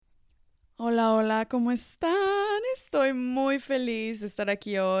Hola, hola, ¿cómo están? Estoy muy feliz de estar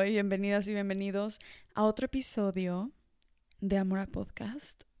aquí hoy. Bienvenidas y bienvenidos a otro episodio de Amor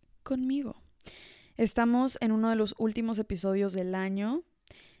Podcast conmigo. Estamos en uno de los últimos episodios del año,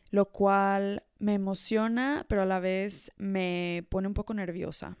 lo cual me emociona, pero a la vez me pone un poco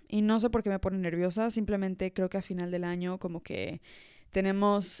nerviosa. Y no sé por qué me pone nerviosa, simplemente creo que a final del año como que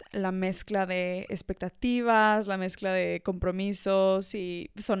tenemos la mezcla de expectativas, la mezcla de compromisos y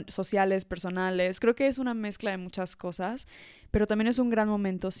sociales, personales. Creo que es una mezcla de muchas cosas, pero también es un gran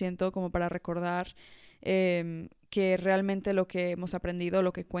momento, siento, como para recordar que realmente lo que hemos aprendido,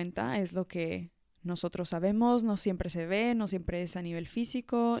 lo que cuenta, es lo que nosotros sabemos, no siempre se ve, no siempre es a nivel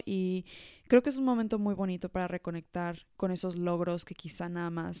físico y creo que es un momento muy bonito para reconectar con esos logros que quizá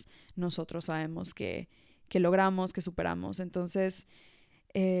nada más nosotros sabemos que logramos, que superamos. Entonces,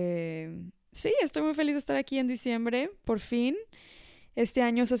 sí, estoy muy feliz de estar aquí en diciembre, por fin. Este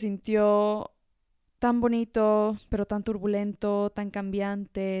año se sintió tan bonito, pero tan turbulento, tan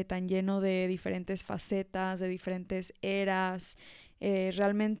cambiante, tan lleno de diferentes facetas, de diferentes eras.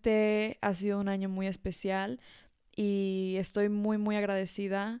 Realmente ha sido un año muy especial y estoy muy, muy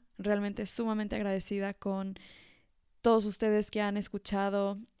agradecida, realmente sumamente agradecida con todos ustedes que han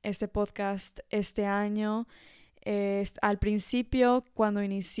escuchado este podcast este año. Al principio, cuando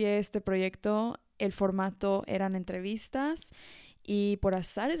inicié este proyecto, el formato eran entrevistas y por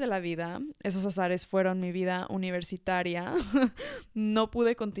azares de la vida, esos azares fueron mi vida universitaria, no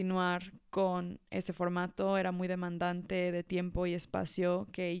pude continuar con ese formato, era muy demandante de tiempo y espacio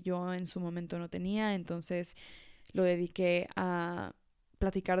que yo en su momento no tenía, entonces lo dediqué a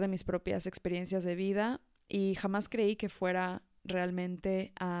platicar de mis propias experiencias de vida y jamás creí que fuera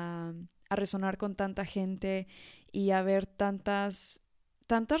realmente a resonar con tanta gente y a ver tanta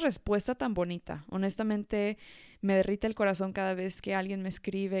respuesta tan bonita. Honestamente, me derrite el corazón cada vez que alguien me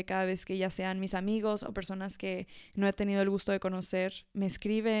escribe, cada vez que ya sean mis amigos o personas que no he tenido el gusto de conocer, me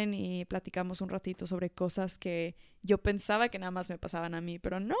escriben y platicamos un ratito sobre cosas que yo pensaba que nada más me pasaban a mí,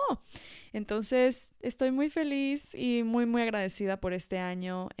 pero no. Entonces, estoy muy feliz y muy, muy agradecida por este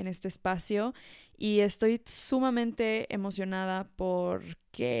año en este espacio y estoy sumamente emocionada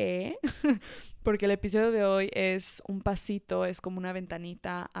porque porque el episodio de hoy es un pasito, es como una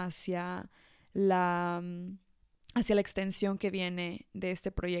ventanita la hacia la extensión que viene de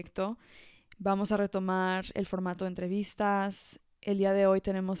este proyecto. Vamos a retomar el formato de entrevistas. El día de hoy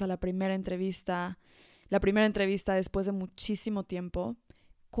tenemos a la primera entrevista después de muchísimo tiempo,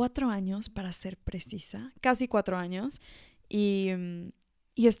 4 años para ser precisa, casi 4 años. Y,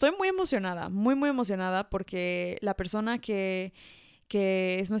 y estoy muy, muy emocionada porque la persona que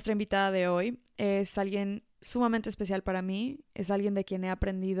es nuestra invitada de hoy es alguien sumamente especial para mí, es alguien de quien he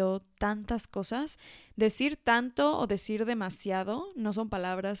aprendido tantas cosas. Decir tanto o decir demasiado no son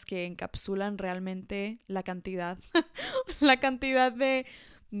palabras que encapsulan realmente la cantidad, la cantidad de,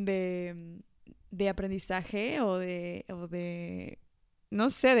 de aprendizaje no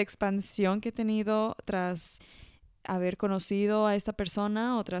sé, de expansión que he tenido tras haber conocido a esta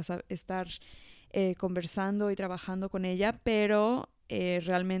persona o tras estar conversando y trabajando con ella, pero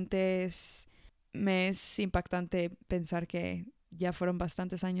realmente me es impactante pensar que ya fueron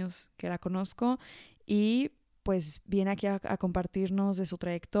bastantes años que la conozco y pues viene aquí a compartirnos de su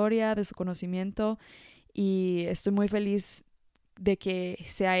trayectoria, de su conocimiento y estoy muy feliz de que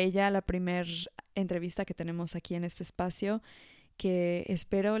sea ella la primera entrevista que tenemos aquí en este espacio, que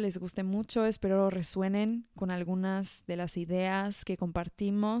espero les guste mucho, espero resuenen con algunas de las ideas que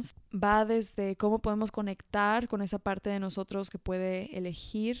compartimos. Va desde cómo podemos conectar con esa parte de nosotros que puede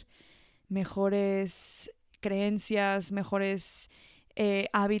elegir mejores creencias, mejores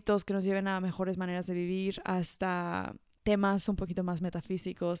hábitos que nos lleven a mejores maneras de vivir, hasta temas un poquito más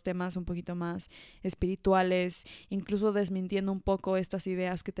metafísicos, temas un poquito más espirituales, incluso desmintiendo un poco estas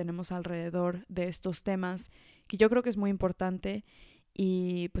ideas que tenemos alrededor de estos temas, que yo creo que es muy importante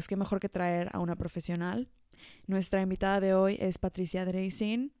y pues qué mejor que traer a una profesional. Nuestra invitada de hoy es Patricia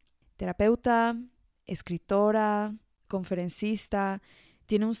Dreyzin, terapeuta, escritora, conferencista,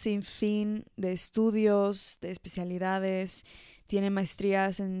 tiene un sinfín de estudios, de especialidades, tiene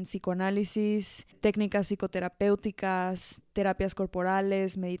maestrías en psicoanálisis, técnicas psicoterapéuticas, terapias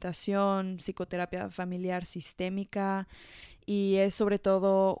corporales, meditación, psicoterapia familiar sistémica y es sobre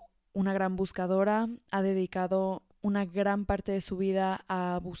todo una gran buscadora. Ha dedicado una gran parte de su vida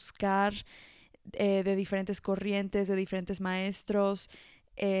a buscar de diferentes corrientes, de diferentes maestros,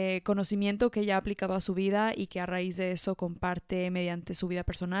 conocimiento que ella aplicaba a su vida y que a raíz de eso comparte mediante su vida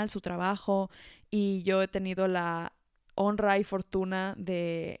personal, su trabajo, y yo he tenido la honra y fortuna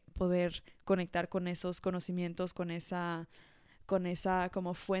de poder conectar con esos conocimientos, con esa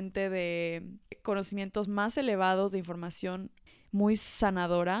como fuente de conocimientos más elevados, de información muy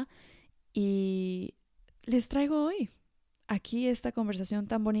sanadora. Y les traigo hoy aquí esta conversación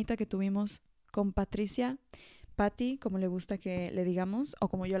tan bonita que tuvimos con Patricia, Paty, como le gusta que le digamos, o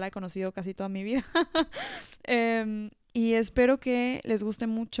como yo la he conocido casi toda mi vida. Y espero que les guste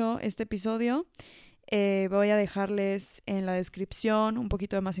mucho este episodio. Voy a dejarles en la descripción un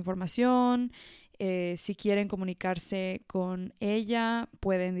poquito de más información. Si quieren comunicarse con ella,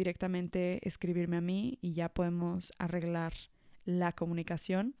 pueden directamente escribirme a mí y ya podemos arreglar la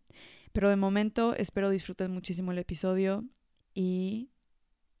comunicación. Pero de momento espero disfruten muchísimo el episodio y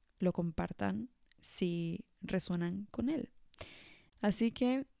lo compartan si resuenan con él. Así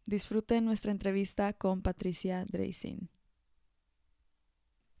que disfruten nuestra entrevista con Patricia Dreyzin.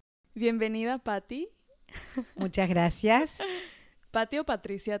 Bienvenida, Paty. Muchas gracias. ¿Paty o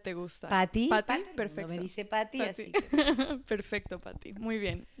Patricia te gusta? Paty. Paty, perfecto. Me dice Paty, así que... Perfecto, Paty. Muy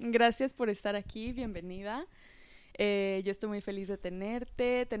bien. Gracias por estar aquí. Bienvenida. Yo estoy muy feliz de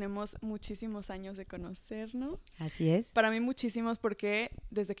tenerte. Tenemos muchísimos años de conocernos. Así es. Para mí muchísimos porque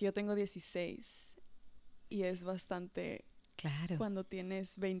desde que yo tengo 16 y es bastante... Claro. Cuando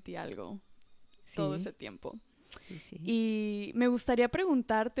tienes 20 y algo, Sí. todo ese tiempo. Sí. Y me gustaría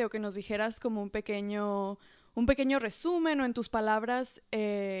preguntarte o que nos dijeras como un pequeño resumen o en tus palabras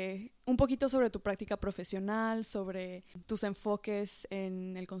un poquito sobre tu práctica profesional, sobre tus enfoques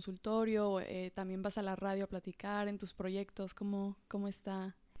en el consultorio, también vas a la radio a platicar en tus proyectos, ¿cómo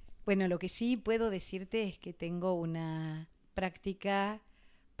está? Bueno, lo que sí puedo decirte es que tengo una práctica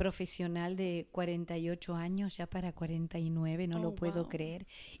profesional de 48 años, ya para 49, no lo puedo creer,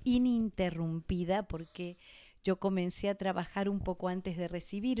 ininterrumpida, porque yo comencé a trabajar un poco antes de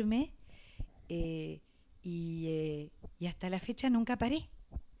recibirme y hasta la fecha nunca paré.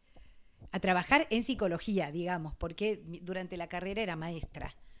 A trabajar en psicología, digamos, porque durante la carrera era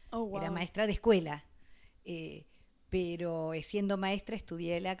maestra. Era maestra de escuela. Pero siendo maestra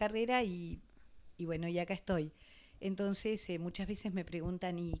estudié la carrera y bueno, y acá estoy. Entonces muchas veces me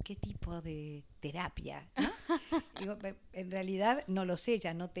preguntan, ¿y qué tipo de terapia? ¿No? Digo, en realidad no lo sé,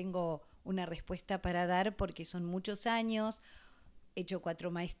 ya no tengo una respuesta para dar porque son muchos años, he hecho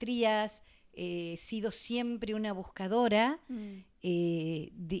 4 maestrías, he sido siempre una buscadora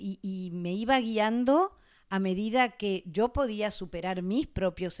y me iba guiando a medida que yo podía superar mis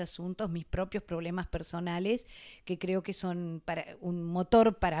propios asuntos, mis propios problemas personales, que creo que son un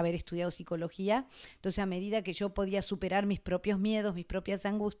motor para haber estudiado psicología. Entonces, a medida que yo podía superar mis propios miedos, mis propias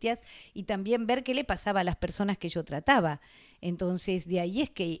angustias, y también ver qué le pasaba a las personas que yo trataba. Entonces, de ahí es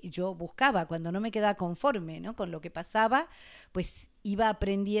que yo buscaba, cuando no me quedaba conforme, ¿no?, con lo que pasaba, pues iba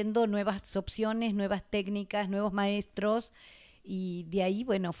aprendiendo nuevas opciones, nuevas técnicas, nuevos maestros, y de ahí,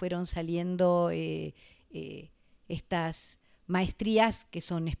 bueno, fueron saliendo estas maestrías que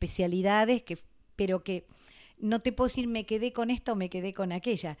son especialidades, pero que no te puedo decir me quedé con esta o me quedé con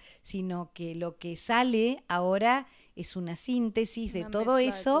aquella, sino que lo que sale ahora es una síntesis de todo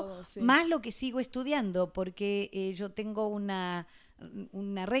eso, de todo, sí, más lo que sigo estudiando, porque yo tengo una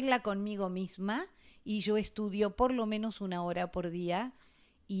regla conmigo misma y yo estudio por lo menos 1 hora por día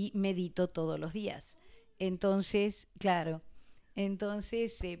y medito todos los días. Entonces, claro,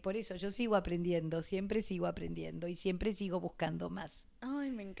 por eso yo sigo aprendiendo, siempre sigo aprendiendo y siempre sigo buscando más. Ay,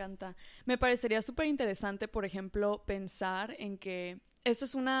 me encanta. Me parecería súper interesante, por ejemplo, pensar en que eso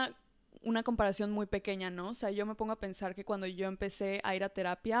es una comparación muy pequeña, ¿no? O sea, yo me pongo a pensar que cuando yo empecé a ir a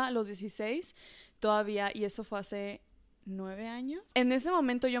terapia a los 16, todavía, y eso fue hace 9 años, en ese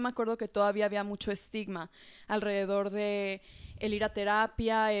momento yo me acuerdo que todavía había mucho estigma alrededor de el ir a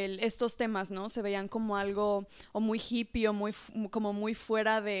terapia, estos temas, ¿no? Se veían como algo o muy hippie o como muy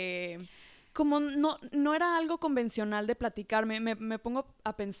fuera de... Como no era algo convencional de platicar. Me pongo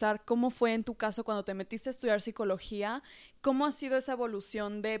a pensar cómo fue en tu caso cuando te metiste a estudiar psicología, cómo ha sido esa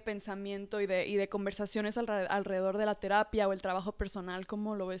evolución de pensamiento y de conversaciones alrededor de la terapia o el trabajo personal.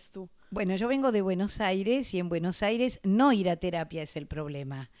 ¿Cómo lo ves tú? Bueno, yo vengo de Buenos Aires y en Buenos Aires no ir a terapia es el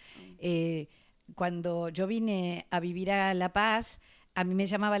problema. Cuando yo vine a vivir a La Paz, a mí me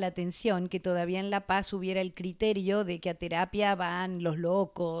llamaba la atención que todavía en La Paz hubiera el criterio de que a terapia van los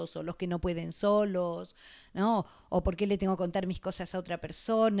locos o los que no pueden solos, ¿no? O por qué le tengo que contar mis cosas a otra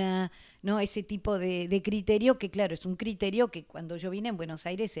persona, ¿no? Ese tipo de criterio que, claro, es un criterio que cuando yo vine en Buenos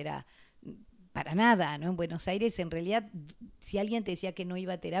Aires era para nada, ¿no? En Buenos Aires, en realidad, si alguien te decía que no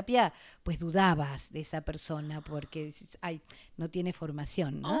iba a terapia, pues dudabas de esa persona porque dices, ay, no tiene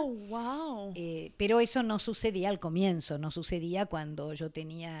formación, ¿no? Oh, wow. Pero eso no sucedía al comienzo, no sucedía cuando yo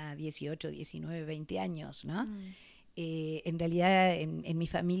tenía 18, 19, 20 años, ¿no? En realidad en mi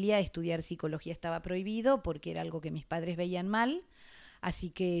familia estudiar psicología estaba prohibido porque era algo que mis padres veían mal, así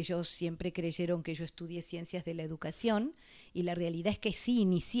que ellos siempre creyeron que yo estudié ciencias de la educación y la realidad es que sí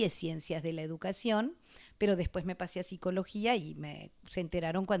inicié ciencias de la educación, pero después me pasé a psicología y se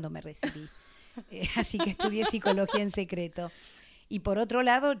enteraron cuando me recibí. Así que estudié psicología en secreto. Y por otro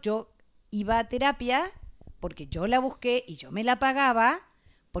lado, yo iba a terapia porque yo la busqué y yo me la pagaba,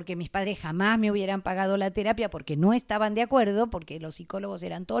 porque mis padres jamás me hubieran pagado la terapia porque no estaban de acuerdo, porque los psicólogos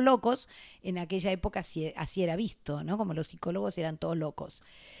eran todos locos. En aquella época así era visto, ¿no? Como los psicólogos eran todos locos.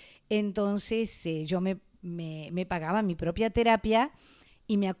 Entonces yo me pagaba mi propia terapia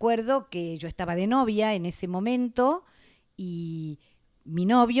y me acuerdo que yo estaba de novia en ese momento y mi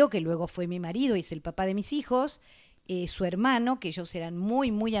novio, que luego fue mi marido y es el papá de mis hijos, su hermano, que ellos eran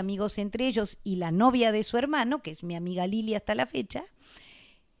muy, muy amigos entre ellos, y la novia de su hermano, que es mi amiga Lili hasta la fecha,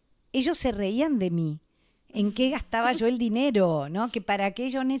 ellos se reían de mí, en qué gastaba yo el dinero, ¿no? Que para qué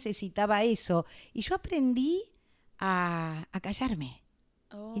yo necesitaba eso. Y yo aprendí a callarme.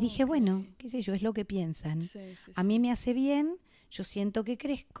 Y dije, bueno, qué sé yo, es lo que piensan. A mí me hace bien, yo siento que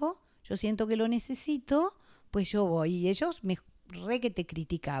crezco, yo siento que lo necesito, pues yo voy. Y ellos me que te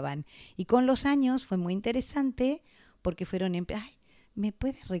criticaban. Y con los años fue muy interesante porque fueron ay, ¿me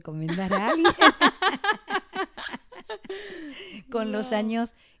puedes recomendar a alguien? Con los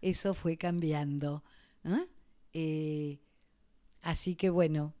años eso fue cambiando, ¿no? Así que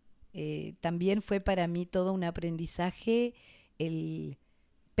bueno, también fue para mí todo un aprendizaje el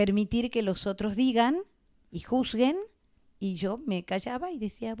permitir que los otros digan y juzguen, y yo me callaba y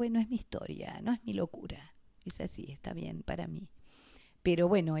decía, bueno, es mi historia, no es mi locura, es así, está bien para mí. Pero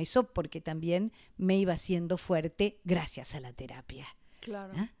bueno, eso porque también me iba haciendo fuerte gracias a la terapia.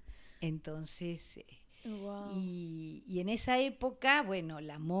 Claro. ¿Ah? Entonces, wow. y en esa época, bueno,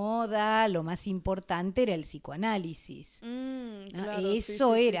 la moda, lo más importante era el psicoanálisis. ¿No? Claro,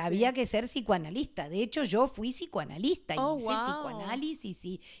 Eso sí, era, había que ser psicoanalista. De hecho, yo fui psicoanalista y hice psicoanálisis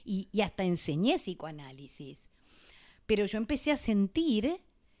y hasta enseñé psicoanálisis. Pero yo empecé a sentir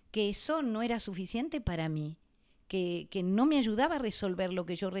que eso no era suficiente para mí. Que no me ayudaba a resolver lo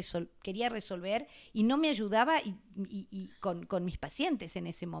que yo quería resolver y no me ayudaba con mis pacientes en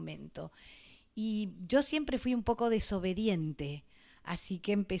ese momento. Y yo siempre fui un poco desobediente, así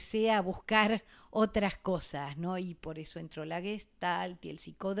que empecé a buscar otras cosas, ¿no? Y por eso entró la Gestalt y el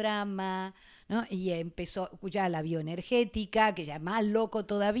psicodrama, ¿no? Y empezó ya la bioenergética, que ya más loco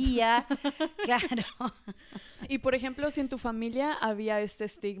todavía, claro. Y por ejemplo, si en tu familia había este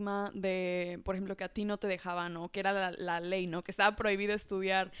estigma de, por ejemplo, que a ti no te dejaban, ¿no? Que era la ley, ¿no? Que estaba prohibido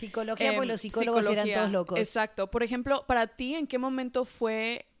estudiar psicología, porque los psicólogos eran todos locos. Exacto. Por ejemplo, para ti, ¿en qué momento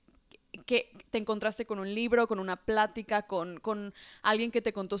fue que te encontraste con un libro, con una plática, con alguien que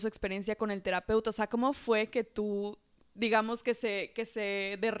te contó su experiencia con el terapeuta? O sea, ¿cómo fue que tú, digamos, que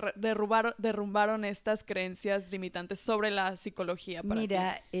se derrumbaron estas creencias limitantes sobre la psicología para ti?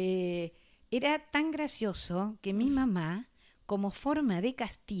 Mira, era tan gracioso que mi mamá, como forma de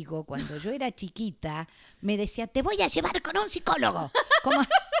castigo, cuando yo era chiquita, me decía, te voy a llevar con un psicólogo.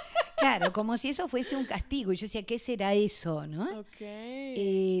 Claro, como si eso fuese un castigo. Y yo decía, ¿qué será eso? ¿No?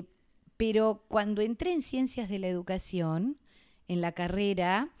 Okay. Pero cuando entré en ciencias de la educación, en la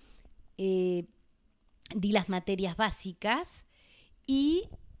carrera, di las materias básicas y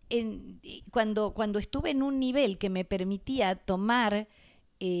cuando estuve en un nivel que me permitía tomar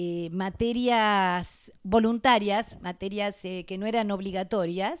materias voluntarias, materias que no eran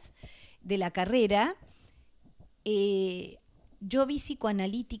obligatorias de la carrera, yo vi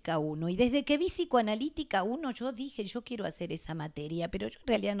psicoanalítica 1 y desde que vi psicoanalítica 1 yo dije, yo quiero hacer esa materia, pero yo en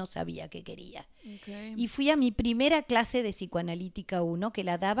realidad no sabía qué quería. Okay. Y fui a mi primera clase de psicoanalítica 1 que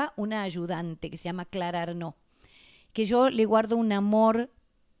la daba una ayudante que se llama Clara Arnaud, que yo le guardo un amor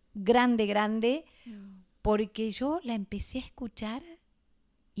grande, porque yo la empecé a escuchar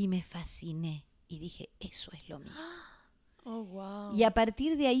y me fasciné y dije, eso es lo mío. Oh, wow. Y a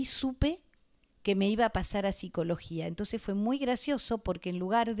partir de ahí supe que me iba a pasar a psicología. Entonces fue muy gracioso porque en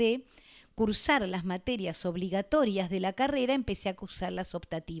lugar de cursar las materias obligatorias de la carrera, empecé a cursar las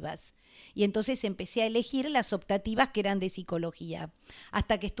optativas. Y entonces empecé a elegir las optativas que eran de psicología,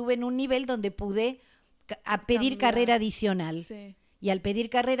 hasta que estuve en un nivel donde pude pedir carrera adicional. Sí. Y al pedir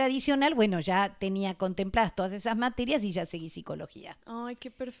carrera adicional, bueno, ya tenía contempladas todas esas materias y ya seguí psicología. Ay,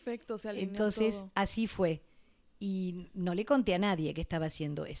 qué perfecto, se alineó Entonces, todo. así fue. Y no le conté a nadie que estaba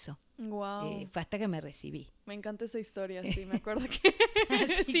haciendo eso. Wow. Fue hasta que me recibí. Me encanta esa historia, sí, me acuerdo que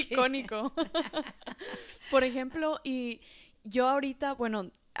es icónico. Por ejemplo, y yo ahorita, bueno,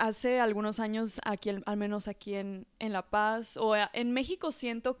 hace algunos años, aquí, al menos aquí en La Paz, o en México,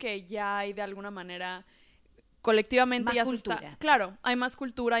 siento que ya hay de alguna manera colectivamente más ya cultura. se está... Claro, hay más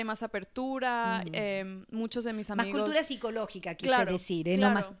cultura, hay más apertura, muchos de mis amigos... Más cultura psicológica, quise claro, decir,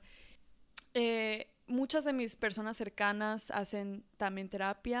 claro. No más... Muchas de mis personas cercanas hacen también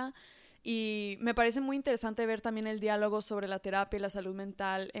terapia y me parece muy interesante ver también el diálogo sobre la terapia y la salud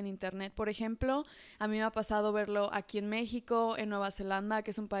mental en internet, por ejemplo. A mí me ha pasado verlo aquí en México, en Nueva Zelanda,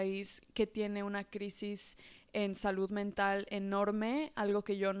 que es un país que tiene una crisis en salud mental enorme, algo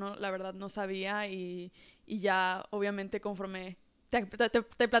que yo no, la verdad no sabía y ya obviamente conforme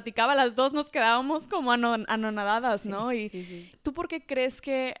te platicaba, las dos nos quedábamos como anonadadas, ¿no? Y sí. ¿tú por qué crees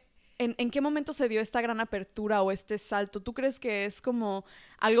que ¿En qué momento se dio esta gran apertura o este salto? ¿Tú crees que es como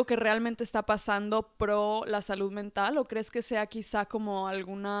algo que realmente está pasando pro la salud mental o crees que sea quizá como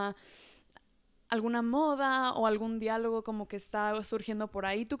alguna moda o algún diálogo como que está surgiendo por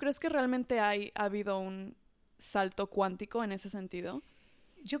ahí? ¿Tú crees que realmente ha habido un salto cuántico en ese sentido?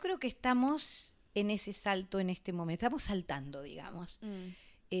 Yo creo que estamos en ese salto en este momento, estamos saltando, digamos.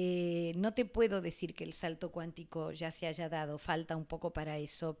 No te puedo decir que el salto cuántico ya se haya dado, falta un poco para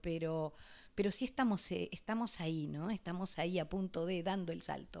eso, pero sí estamos ahí, ¿no? Estamos ahí a punto de dando el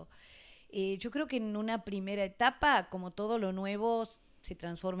salto. Yo creo que en una primera etapa, como todo lo nuevo, se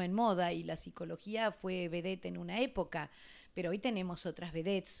transforma en moda y la psicología fue vedette en una época, pero hoy tenemos otras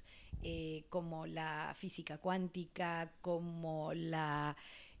vedettes como la física cuántica, como la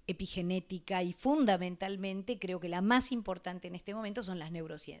epigenética y fundamentalmente creo que la más importante en este momento son las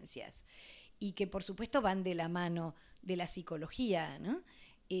neurociencias y que por supuesto van de la mano de la psicología, ¿no?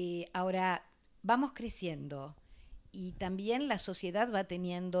 Ahora vamos creciendo y también la sociedad va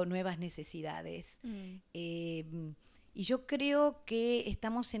teniendo nuevas necesidades y yo creo que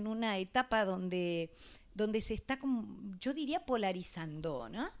estamos en una etapa donde se está, como, yo diría, polarizando,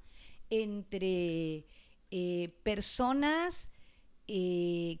 ¿no? Entre personas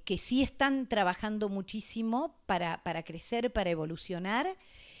que sí están trabajando muchísimo para crecer, para evolucionar,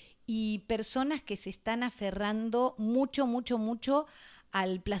 y personas que se están aferrando mucho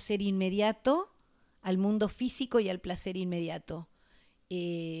al placer inmediato, al mundo físico y al placer inmediato,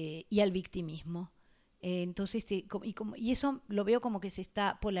 y al victimismo. Entonces, y eso lo veo como que se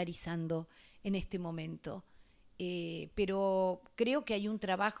está polarizando en este momento. Pero creo que hay un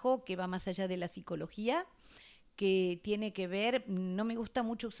trabajo que va más allá de la psicología, que tiene que ver, no me gusta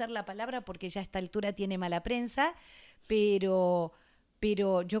mucho usar la palabra porque ya a esta altura tiene mala prensa, pero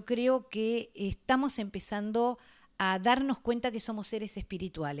yo creo que estamos empezando a darnos cuenta que somos seres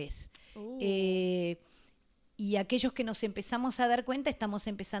espirituales. Y aquellos que nos empezamos a dar cuenta estamos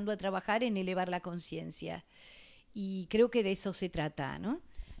empezando a trabajar en elevar la conciencia. Y creo que de eso se trata, ¿no?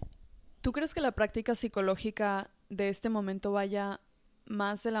 ¿Tú crees que la práctica psicológica de este momento vaya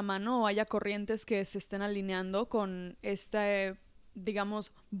más de la mano o haya corrientes que se estén alineando con este,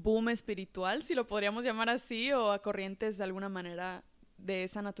 digamos, boom espiritual, si lo podríamos llamar así, o a corrientes de alguna manera de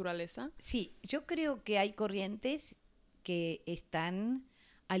esa naturaleza? Sí, yo creo que hay corrientes que están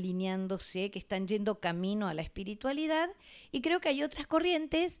alineándose, que están yendo camino a la espiritualidad, y creo que hay otras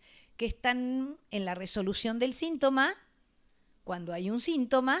corrientes que están en la resolución del síntoma, cuando hay un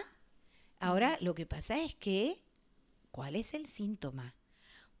síntoma. Ahora, lo que pasa es que, ¿cuál es el síntoma?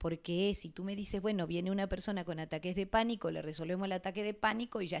 Porque si tú me dices, bueno, viene una persona con ataques de pánico, le resolvemos el ataque de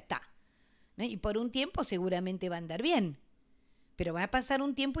pánico y ya está, ¿no? Y por un tiempo seguramente va a andar bien, pero va a pasar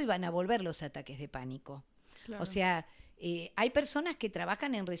un tiempo y van a volver los ataques de pánico. Claro. O sea, hay personas que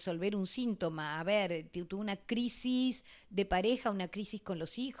trabajan en resolver un síntoma. A ver, tuvo una crisis de pareja, una crisis con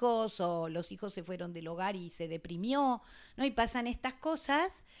los hijos, o los hijos se fueron del hogar y se deprimió, ¿no? Y pasan estas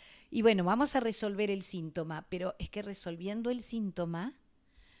cosas, y bueno, vamos a resolver el síntoma, pero es que resolviendo el síntoma,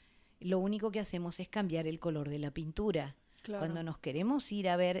 lo único que hacemos es cambiar el color de la pintura. Claro. Cuando nos queremos ir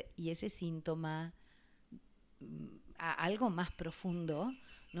a ver y ese síntoma a algo más profundo,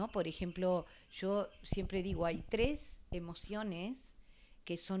 ¿no? Por ejemplo, yo siempre digo, hay 3 emociones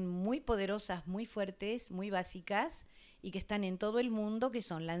que son muy poderosas, muy fuertes, muy básicas y que están en todo el mundo, que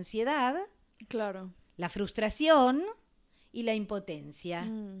son la ansiedad, claro, la frustración y la impotencia.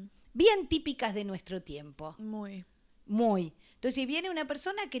 Bien típicas de nuestro tiempo. Muy. Entonces, si viene una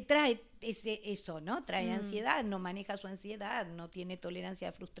persona que trae eso, ¿no? Trae ansiedad, no maneja su ansiedad, no tiene tolerancia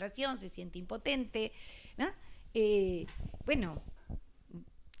a frustración, se siente impotente, ¿no? Bueno,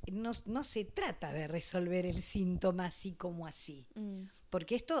 no se trata de resolver el síntoma así como así,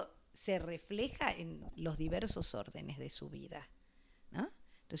 porque esto se refleja en los diversos órdenes de su vida, ¿no?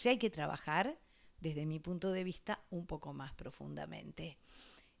 Entonces hay que trabajar, desde mi punto de vista, un poco más profundamente.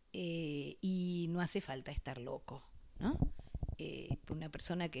 Y no hace falta estar loco, ¿no? Una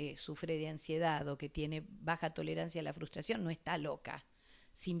persona que sufre de ansiedad o que tiene baja tolerancia a la frustración no está loca,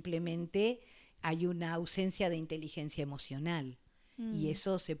 simplemente hay una ausencia de inteligencia emocional. Y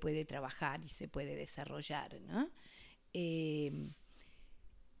eso se puede trabajar y se puede desarrollar, ¿no?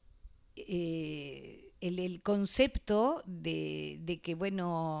 El concepto de que,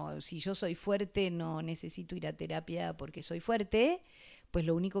 bueno, si yo soy fuerte no necesito ir a terapia porque soy fuerte, pues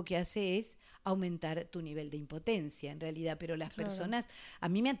lo único que hace es aumentar tu nivel de impotencia, en realidad. Pero las personas, a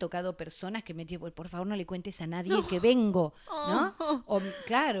mí me han tocado personas que me dicen, por favor no le cuentes a nadie que vengo, ¿no?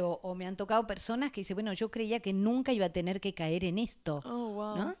 O me han tocado personas que dicen, bueno, yo creía que nunca iba a tener que caer en esto,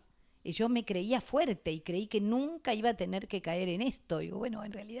 ¿no? Y yo me creía fuerte y creí que nunca iba a tener que caer en esto. Digo, bueno,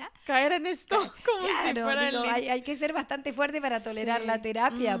 en realidad... ¿Caer en esto? Como claro, si fuera digo, hay que ser bastante fuerte para tolerar la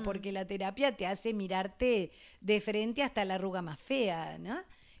terapia, porque la terapia te hace mirarte de frente hasta la arruga más fea, ¿no?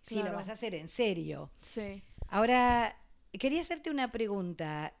 Si lo vas a hacer en serio. Sí. Ahora, quería hacerte una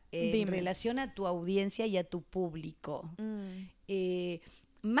pregunta en relación a tu audiencia y a tu público.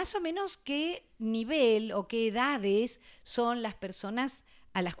 Más o menos, ¿qué nivel o qué edades son las personas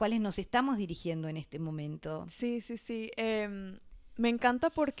a las cuales nos estamos dirigiendo en este momento? Sí. Me encanta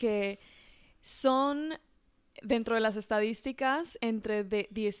porque son, dentro de las estadísticas, entre de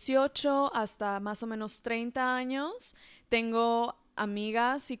 18 hasta más o menos 30 años. Tengo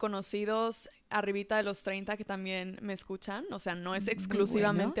amigas y conocidos arribita de los 30 que también me escuchan. O sea, no es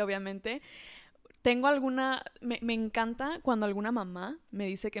exclusivamente, obviamente. Tengo me encanta cuando alguna mamá me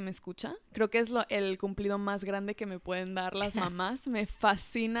dice que me escucha. Creo que es el cumplido más grande que me pueden dar las mamás. Me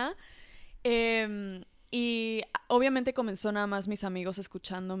fascina. Y obviamente comenzó nada más mis amigos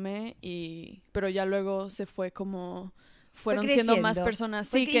escuchándome, pero ya luego se fue como... Fueron siendo más personas.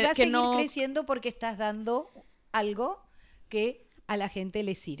 Sí, que va a seguir creciendo porque estás dando algo que a la gente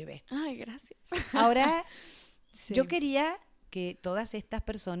le sirve. Ay, gracias. Ahora, yo quería... que todas estas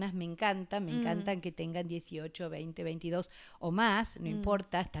personas me encantan que tengan 18, 20, 22 o más, no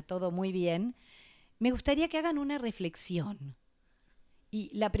importa, está todo muy bien. Me gustaría que hagan una reflexión.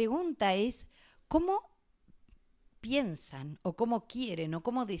 Y la pregunta es, ¿cómo piensan o cómo quieren o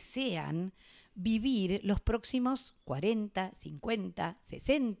cómo desean vivir los próximos 40, 50,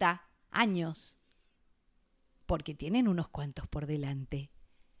 60 años? Porque tienen unos cuantos por delante.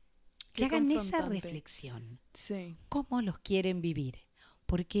 Que hagan esa reflexión. Sí. ¿Cómo los quieren vivir?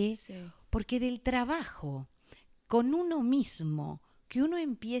 Porque del trabajo con uno mismo que uno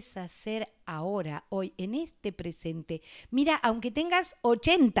empieza a hacer ahora, hoy, en este presente, mira, aunque tengas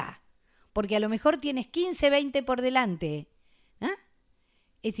 80, porque a lo mejor tienes 15, 20 por delante, ¿ah?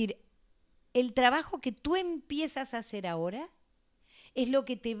 Es decir, el trabajo que tú empiezas a hacer ahora es lo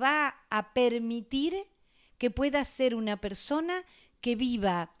que te va a permitir que puedas ser una persona que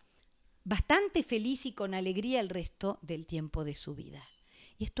viva bastante feliz y con alegría el resto del tiempo de su vida.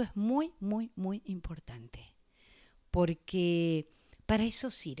 Y esto es muy, muy, muy importante, porque para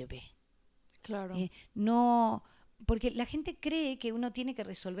eso sirve. Claro. No, porque la gente cree que uno tiene que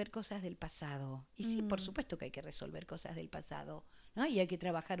resolver cosas del pasado. Y sí, por supuesto que hay que resolver cosas del pasado, ¿no? Y hay que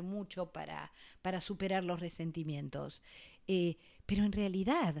trabajar mucho para superar los resentimientos. Pero en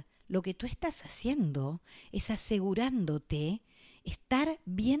realidad, lo que tú estás haciendo es asegurándote estar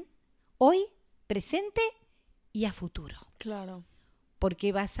bien hoy, presente y a futuro. Claro.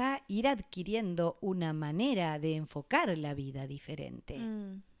 Porque vas a ir adquiriendo una manera de enfocar la vida diferente.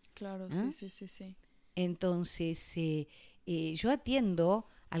 Claro, sí. Entonces, yo atiendo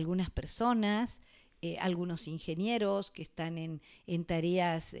a algunas personas, algunos ingenieros que están en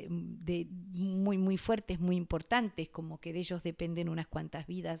tareas muy, muy fuertes, muy importantes, como que de ellos dependen unas cuantas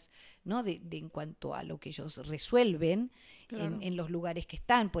vidas, ¿no? En cuanto a lo que ellos resuelven, claro, en los lugares que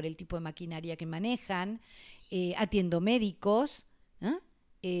están, por el tipo de maquinaria que manejan. Atiendo médicos, ¿no?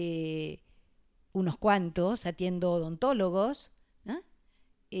 Unos cuantos, atiendo odontólogos, ¿no?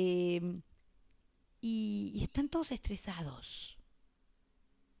 Y están todos estresados.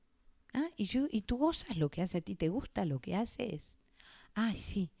 Y tú gozas lo que haces, a ti te gusta lo que haces. Ay,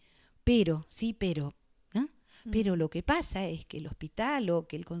 sí, pero, ¿no? Pero lo que pasa es que el hospital o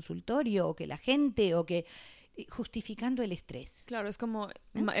que el consultorio o que la gente o que... justificando el estrés. Claro, es como,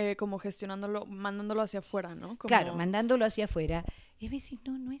 como gestionándolo, mandándolo hacia afuera, ¿no? Como... Claro, mandándolo hacia afuera. Y me decís,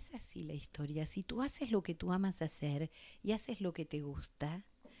 no es así la historia. Si tú haces lo que tú amas hacer y haces lo que te gusta,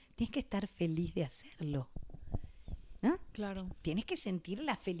 tienes que estar feliz de hacerlo, ¿no? Claro. Tienes que sentir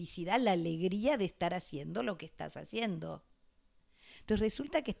la felicidad, la alegría de estar haciendo lo que estás haciendo. Entonces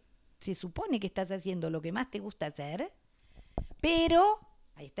resulta que se supone que estás haciendo lo que más te gusta hacer, pero,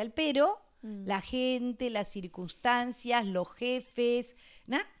 ahí está el pero, la gente, las circunstancias, los jefes,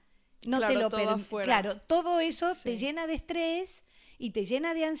 ¿no? No claro, te lo permiten. Claro, todo eso te llena de estrés y te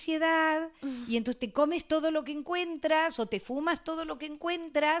llena de ansiedad y entonces te comes todo lo que encuentras o te fumas todo lo que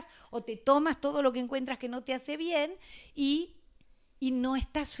encuentras o te tomas todo lo que encuentras que no te hace bien y no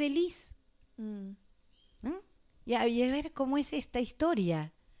estás feliz. ¿No? Y a ver cómo es esta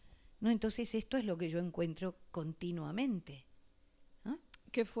historia. ¿No? Entonces esto es lo que yo encuentro continuamente. ¿No?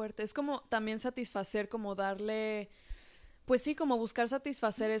 Qué fuerte. Es como también satisfacer, como darle... Pues sí, como buscar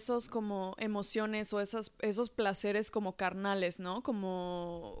satisfacer esos como emociones o esos placeres como carnales, ¿no?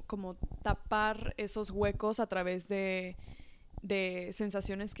 Como tapar esos huecos a través de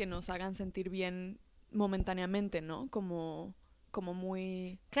sensaciones que nos hagan sentir bien momentáneamente, ¿no? Como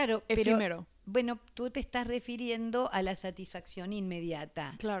muy claro, efímero. Pero, bueno, tú te estás refiriendo a la satisfacción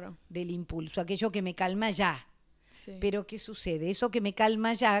inmediata del impulso, aquello que me calma ya. Sí. Pero ¿qué sucede? Eso que me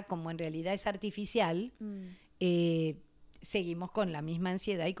calma ya, como en realidad es artificial, seguimos con la misma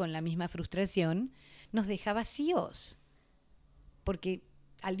ansiedad y con la misma frustración, nos deja vacíos. Porque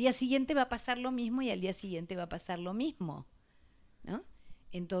al día siguiente va a pasar lo mismo y al día siguiente va a pasar lo mismo, ¿no?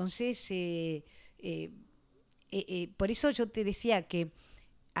 Entonces, por eso yo te decía que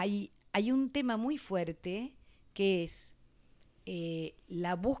hay un tema muy fuerte que es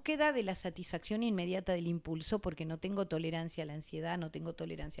la búsqueda de la satisfacción inmediata del impulso, porque no tengo tolerancia a la ansiedad, no tengo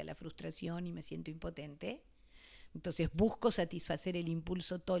tolerancia a la frustración y me siento impotente. Entonces busco satisfacer el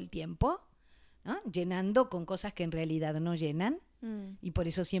impulso todo el tiempo, ¿no? Llenando con cosas que en realidad no llenan, y por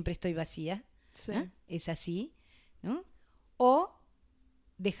eso siempre estoy vacía. Sí. ¿No? Es así, ¿no? O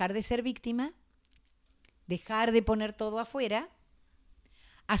dejar de ser víctima, dejar de poner todo afuera,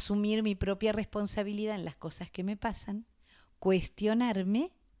 asumir mi propia responsabilidad en las cosas que me pasan,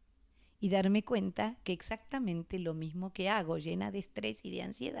 cuestionarme y darme cuenta que exactamente lo mismo que hago llena de estrés y de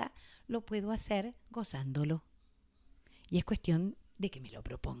ansiedad, lo puedo hacer gozándolo. Y es cuestión de que me lo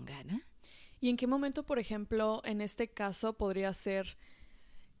propongan, ¿no? ¿Y en qué momento, por ejemplo, en este caso podría ser,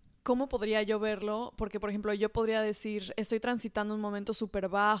 cómo podría yo verlo? Porque, por ejemplo, yo podría decir, estoy transitando un momento súper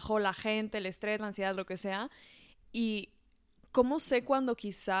bajo, la gente, el estrés, la ansiedad, lo que sea, y ¿cómo sé cuando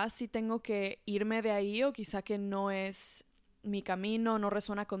quizás sí tengo que irme de ahí o quizá que no es mi camino, no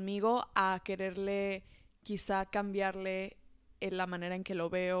resuena conmigo, a quererle quizá cambiarle la manera en que lo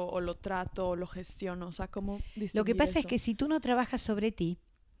veo o lo trato o lo gestiono? O sea, ¿cómo distinguir Lo que pasa eso? es que si tú no trabajas sobre ti,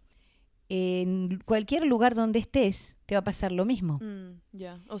 en cualquier lugar donde estés te va a pasar lo mismo.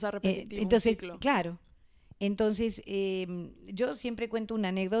 O sea, repetitivo, entonces, un ciclo. Claro. Entonces, yo siempre cuento una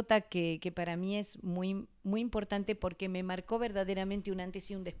anécdota que para mí es muy, muy importante porque me marcó verdaderamente un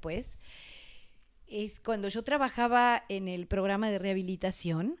antes y un después. Es cuando yo trabajaba en el programa de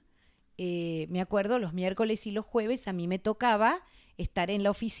rehabilitación, me acuerdo, los miércoles y los jueves a mí me tocaba estar en la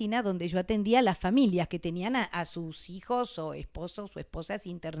oficina donde yo atendía a las familias que tenían a sus hijos o esposos o esposas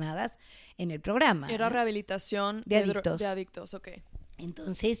internadas en el programa. Era rehabilitación de adictos. De adictos, ok.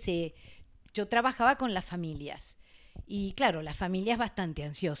 Entonces, yo trabajaba con las familias. Y claro, las familias bastante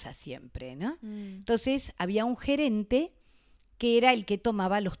ansiosas siempre, ¿no? Entonces, había un gerente que era el que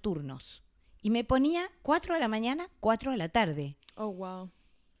tomaba los turnos. Y me ponía 4 de la mañana, 4 de la tarde. Oh, wow.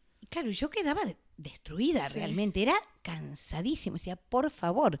 Y claro, yo quedaba destruida realmente. Era cansadísima. Decía, por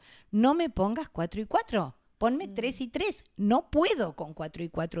favor, no me pongas 4 y 4. Ponme 3 y 3. No puedo con 4 y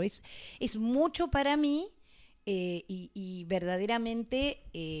 4. Es mucho para mí y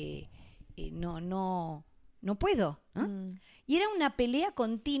verdaderamente no puedo, ¿no? Y era una pelea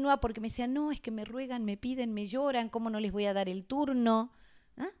continua porque me decían, no, es que me ruegan, me piden, me lloran, ¿cómo no les voy a dar el turno?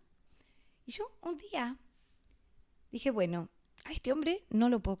 ¿Ah? Y yo un día dije, bueno, a este hombre no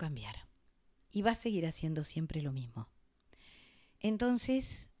lo puedo cambiar y va a seguir haciendo siempre lo mismo.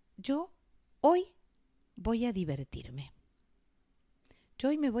 Entonces, yo hoy voy a divertirme. Yo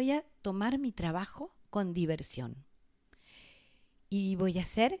hoy me voy a tomar mi trabajo con diversión. Y voy a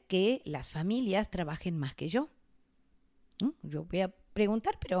hacer que las familias trabajen más que yo. Yo voy a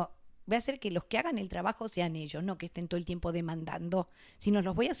preguntar, pero voy a hacer que los que hagan el trabajo sean ellos, no que estén todo el tiempo demandando, sino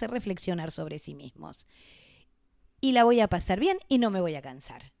los voy a hacer reflexionar sobre sí mismos. Y la voy a pasar bien y no me voy a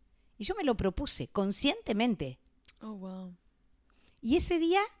cansar. Y yo me lo propuse conscientemente. Oh, wow. Y ese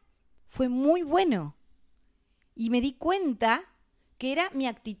día fue muy bueno. Y me di cuenta que era mi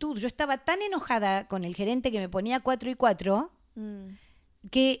actitud. Yo estaba tan enojada con el gerente que me ponía 4 y 4...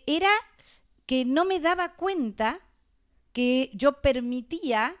 que era que no me daba cuenta que yo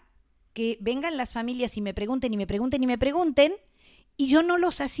permitía que vengan las familias y me pregunten y me pregunten y me pregunten y yo no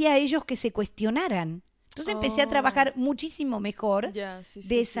los hacía a ellos que se cuestionaran. Entonces empecé a trabajar muchísimo mejor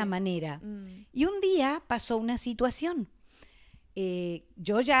de esa manera. Y un día pasó una situación.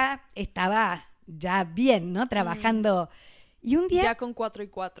 Yo ya estaba bien, ¿no? Trabajando Y un día... Ya con 4 y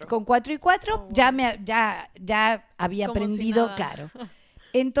 4. Con 4 y 4 wow. ya había Como aprendido, si nada. claro.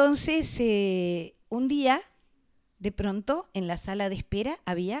 Entonces, un día, de pronto, en la sala de espera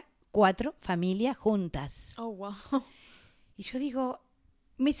había 4 familias juntas. Oh, wow. Y yo digo,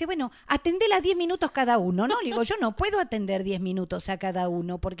 me dice, bueno, atendela 10 minutos cada uno, ¿no? Le digo, yo no puedo atender 10 minutos a cada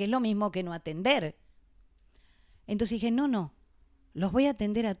uno porque es lo mismo que no atender. Entonces dije, no, los voy a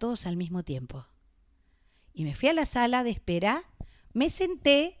atender a todos al mismo tiempo. Y me fui a la sala de espera, me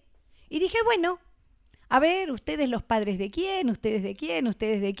senté y dije, bueno, a ver, ustedes los padres de quién, ustedes de quién,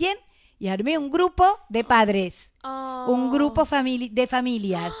 ustedes de quién. Y armé un grupo de padres, un grupo de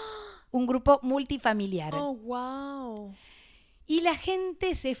familias, un grupo multifamiliar. Oh, wow. Y la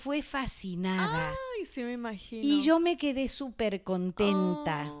gente se fue fascinada. Ay, sí me imagino. Y yo me quedé súper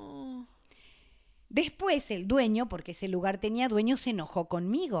contenta. Oh. Después el dueño, porque ese lugar tenía dueño, se enojó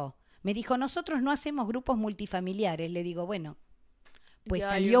conmigo. Me dijo, nosotros no hacemos grupos multifamiliares. Le digo, bueno, pues Ya,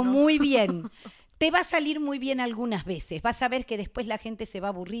 salió no. muy bien. Te va a salir muy bien algunas veces. Vas a ver que después la gente se va a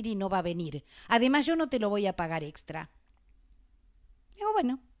aburrir y no va a venir. Además, yo no te lo voy a pagar extra. Digo,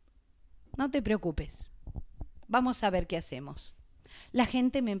 bueno, no te preocupes. Vamos a ver qué hacemos. La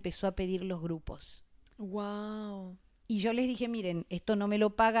gente me empezó a pedir los grupos. Wow. Y yo les dije, miren, esto no me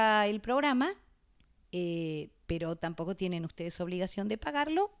lo paga el programa, pero tampoco tienen ustedes obligación de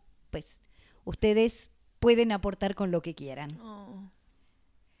pagarlo. Pues ustedes pueden aportar con lo que quieran. Oh.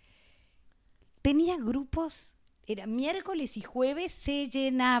 Tenía grupos, era miércoles y jueves, se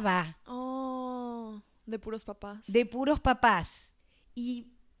llenaba. Oh, de puros papás. De puros papás. Y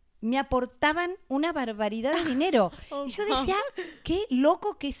me aportaban una barbaridad de dinero. Oh, y yo wow. decía, qué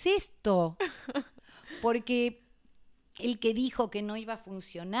loco que es esto. Porque el que dijo que no iba a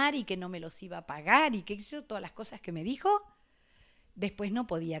funcionar y que no me los iba a pagar y que hizo todas las cosas que me dijo, después no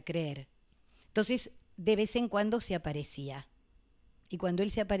podía creer. Entonces, de vez en cuando se aparecía. Y cuando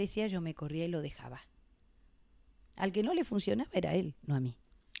él se aparecía, yo me corría y lo dejaba. Al que no le funcionaba era él, no a mí.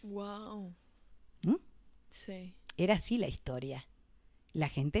 Wow. ¿Mm? Sí. Era así la historia. La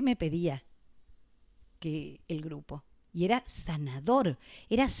gente me pedía que el grupo. Y era sanador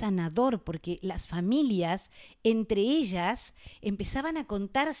porque las familias, entre ellas, empezaban a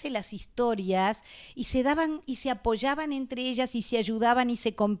contarse las historias y se daban y se apoyaban entre ellas y se ayudaban y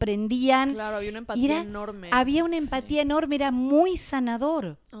se comprendían. Claro, había una empatía enorme. Había una empatía enorme, era muy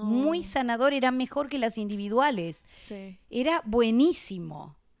sanador, era mejor que las individuales. Sí. Era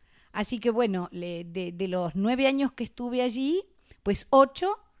buenísimo. Así que bueno, de los 9 años que estuve allí, pues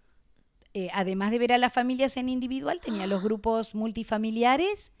 8... además de ver a las familias en individual, tenía los grupos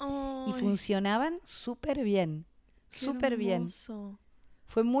multifamiliares y funcionaban súper bien, súper bien.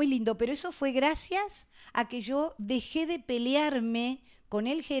 Fue muy lindo, pero eso fue gracias a que yo dejé de pelearme con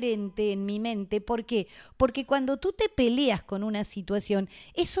el gerente en mi mente. ¿Por qué? Porque cuando tú te peleas con una situación,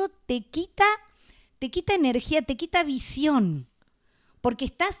 eso te quita energía, te quita visión,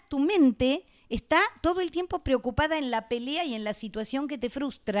 porque tu mente está todo el tiempo preocupada en la pelea y en la situación que te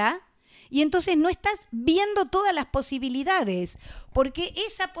frustra. Y entonces no estás viendo todas las posibilidades, porque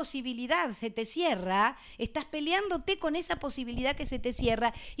esa posibilidad se te cierra, estás peleándote con esa posibilidad que se te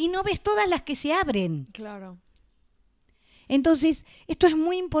cierra y no ves todas las que se abren. Claro. Entonces, esto es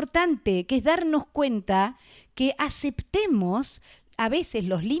muy importante, que es darnos cuenta que aceptemos a veces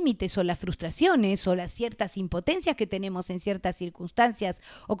los límites o las frustraciones o las ciertas impotencias que tenemos en ciertas circunstancias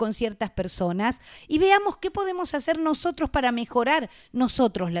o con ciertas personas y veamos qué podemos hacer nosotros para mejorar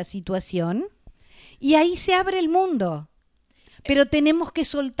nosotros la situación y ahí se abre el mundo, pero tenemos que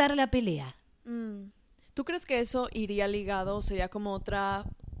soltar la pelea. ¿Tú crees que eso iría ligado, sería como otra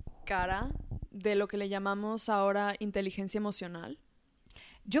cara de lo que le llamamos ahora inteligencia emocional?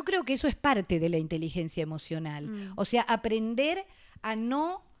 Yo creo que eso es parte de la inteligencia emocional. O sea, aprender a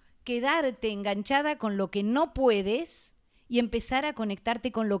no quedarte enganchada con lo que no puedes y empezar a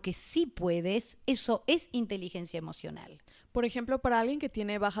conectarte con lo que sí puedes, eso es inteligencia emocional. Por ejemplo, para alguien que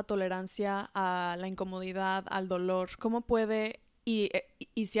tiene baja tolerancia a la incomodidad, al dolor, ¿cómo puede, y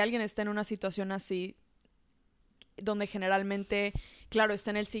si alguien está en una situación así, donde generalmente, claro, está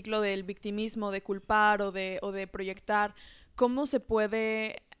en el ciclo del victimismo, de culpar o de proyectar, ¿cómo se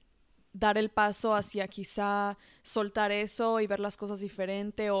puede dar el paso hacia quizá soltar eso y ver las cosas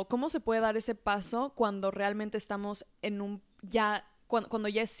diferente? ¿O cómo se puede dar ese paso cuando realmente estamos en cuando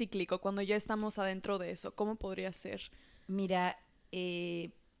ya es cíclico, cuando ya estamos adentro de eso? ¿Cómo podría ser? Mira,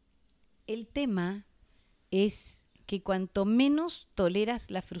 el tema es que cuanto menos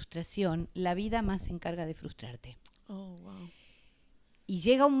toleras la frustración, la vida más se encarga de frustrarte. Oh, wow. Y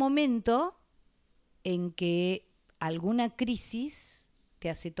llega un momento en que alguna crisis te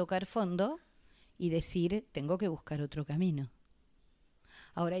hace tocar fondo y decir, tengo que buscar otro camino.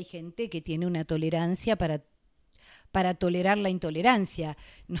 Ahora hay gente que tiene una tolerancia para tolerar la intolerancia,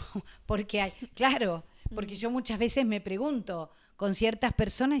 ¿no? Porque porque yo muchas veces me pregunto con ciertas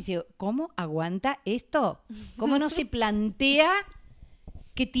personas y digo, ¿cómo aguanta esto? ¿Cómo no se plantea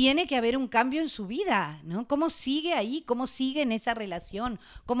que tiene que haber un cambio en su vida, ¿no? ¿Cómo sigue ahí? ¿Cómo sigue en esa relación?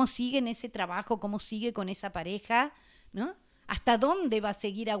 ¿Cómo sigue en ese trabajo? ¿Cómo sigue con esa pareja? ¿No? ¿Hasta dónde va a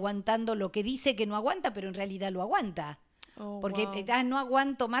seguir aguantando lo que dice que no aguanta, pero en realidad lo aguanta? Porque no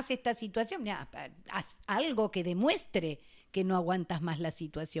aguanto más esta situación. Haz algo que demuestre que no aguantas más la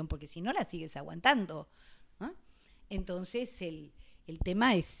situación, porque si no la sigues aguantando, ¿no? Entonces el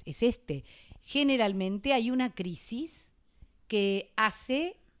tema es este. Generalmente hay una crisis que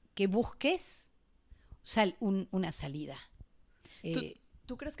hace que busques una salida.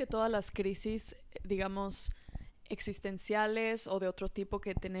 ¿Tú crees que todas las crisis, digamos, existenciales o de otro tipo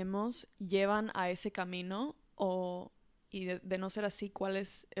que tenemos llevan a ese camino? Y de no ser así, ¿cuál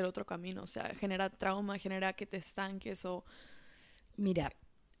es el otro camino? O sea, ¿genera trauma, genera que te estanques o...? Mira,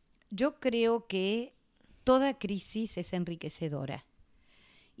 yo creo que toda crisis es enriquecedora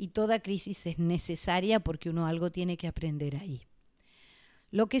y toda crisis es necesaria porque uno algo tiene que aprender ahí.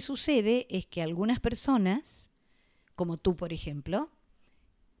 Lo que sucede es que algunas personas, como tú, por ejemplo,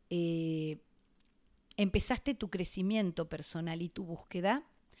 empezaste tu crecimiento personal y tu búsqueda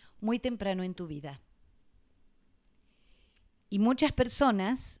muy temprano en tu vida. Y muchas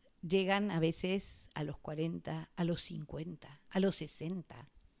personas llegan a veces a los 40, a los 50, a los 60,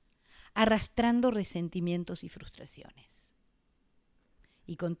 arrastrando resentimientos y frustraciones.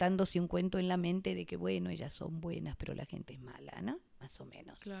 Y contándose un cuento en la mente de que, bueno, ellas son buenas, pero la gente es mala, ¿no? Más o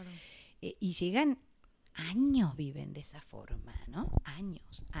menos. Claro. Y llegan, años viven de esa forma, ¿no?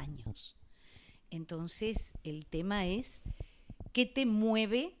 Años. Entonces, el tema es, ¿qué te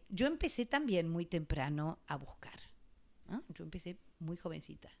mueve? Yo empecé también muy temprano a buscar, ¿no? Yo empecé muy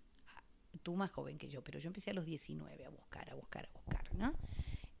jovencita, tú más joven que yo, pero yo empecé a los 19 a buscar, ¿no?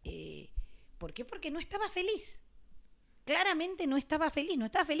 ¿Por qué? Porque no estaba feliz. Claramente no estaba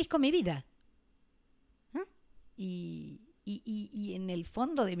feliz con mi vida, ¿no? Y en el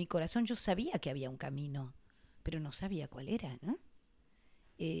fondo de mi corazón yo sabía que había un camino, pero no sabía cuál era, ¿no?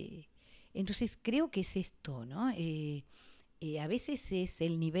 Entonces creo que es esto, ¿no? A veces es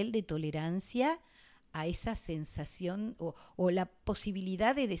el nivel de tolerancia a esa sensación o la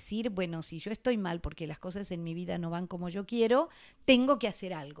posibilidad de decir, bueno, si yo estoy mal porque las cosas en mi vida no van como yo quiero, tengo que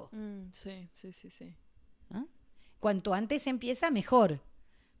hacer algo. Sí. ¿No? Cuanto antes empieza, mejor.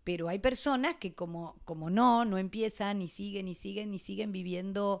 Pero hay personas que como no empiezan y siguen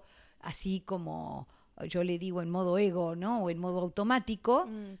viviendo así como yo le digo en modo ego, ¿no? O en modo automático,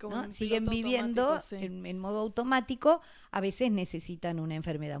 ¿no? Siguen viviendo sí. en modo automático. A veces necesitan una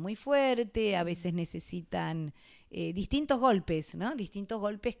enfermedad muy fuerte, a veces necesitan distintos golpes, ¿no? Distintos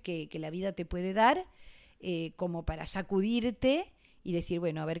golpes que la vida te puede dar como para sacudirte y decir,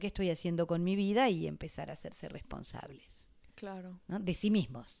 bueno, a ver qué estoy haciendo con mi vida y empezar a hacerse responsables. Claro. ¿No? De sí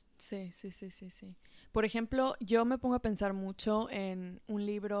mismos. Sí. Por ejemplo, yo me pongo a pensar mucho en un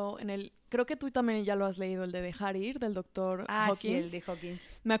libro, creo que tú también ya lo has leído, el de Dejar Ir, del doctor Hawkins. Sí, el de Hawkins.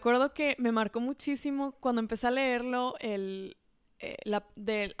 Me acuerdo que me marcó muchísimo cuando empecé a leerlo,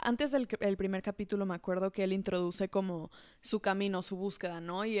 antes del primer capítulo me acuerdo que él introduce como su camino, su búsqueda,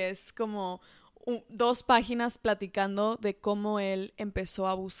 ¿no? Y es como 2 páginas platicando de cómo él empezó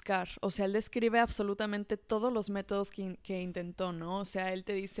a buscar. O sea, él describe absolutamente todos los métodos que intentó, ¿no? O sea, él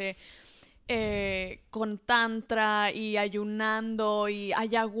te dice con tantra y ayunando y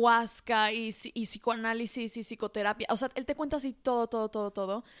ayahuasca y psicoanálisis y psicoterapia. O sea, él te cuenta así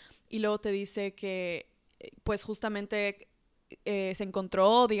todo. Y luego te dice que pues justamente se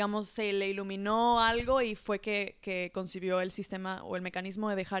encontró, digamos, se le iluminó algo y fue que concibió el sistema o el mecanismo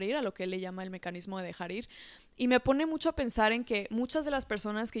de dejar ir, a lo que él le llama el mecanismo de dejar ir. Y me pone mucho a pensar en que muchas de las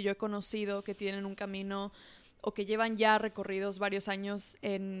personas que yo he conocido que tienen un camino o que llevan ya recorridos varios años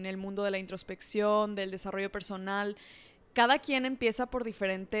en el mundo de la introspección, del desarrollo personal, cada quien empieza por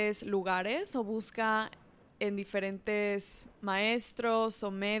diferentes lugares o busca en diferentes maestros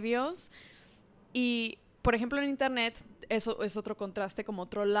o medios. Y, por ejemplo, en internet, eso es otro contraste, como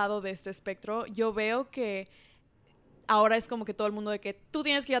otro lado de este espectro. Yo veo que ahora es como que todo el mundo de que tú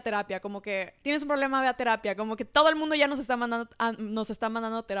tienes que ir a terapia, como que tienes un problema, ve a terapia, como que todo el mundo ya nos está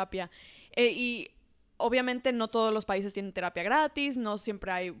mandando terapia. Y obviamente no todos los países tienen terapia gratis, no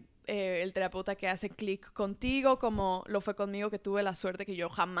siempre hay el terapeuta que hace clic contigo, como lo fue conmigo, que tuve la suerte que yo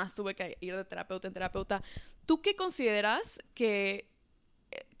jamás tuve que ir de terapeuta en terapeuta. ¿Tú qué consideras que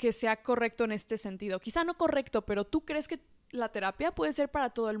sea correcto en este sentido? Quizá no correcto, pero ¿tú crees que la terapia puede ser para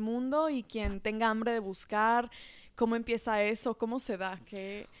todo el mundo y quien tenga hambre de buscar, ¿cómo empieza eso? ¿Cómo se da?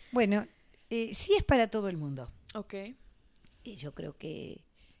 ¿Qué? Bueno, sí es para todo el mundo. Ok. Yo creo que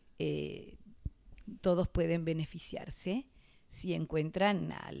todos pueden beneficiarse si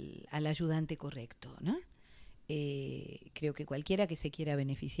encuentran al ayudante correcto, ¿no? Creo que cualquiera que se quiera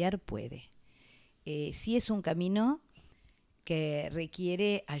beneficiar puede. Sí es un camino que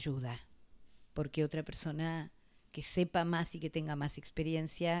requiere ayuda, porque otra persona que sepa más y que tenga más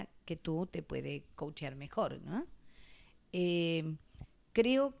experiencia que tú te puede coachear mejor, ¿no?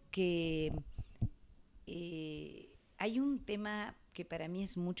 Creo que hay un tema que para mí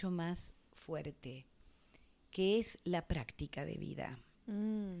es mucho más fuerte, que es la práctica de vida.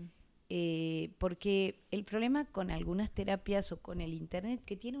 Porque el problema con algunas terapias o con el internet,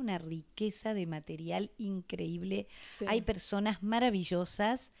 que tiene una riqueza de material increíble. Sí. Hay personas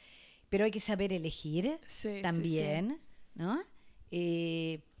maravillosas, pero hay que saber elegir también, ¿no?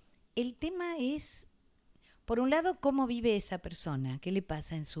 El tema es, por un lado, cómo vive esa persona, qué le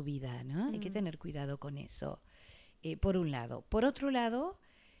pasa en su vida, ¿no? Hay que tener cuidado con eso, por un lado. Por otro lado,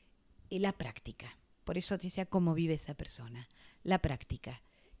 la práctica. Por eso te decía cómo vive esa persona, la práctica.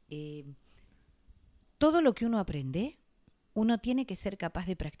 Todo lo que uno aprende, uno tiene que ser capaz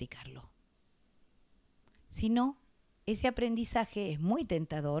de practicarlo. Si no, ese aprendizaje es muy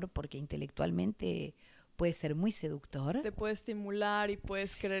tentador porque intelectualmente puede ser muy seductor. Te puede estimular y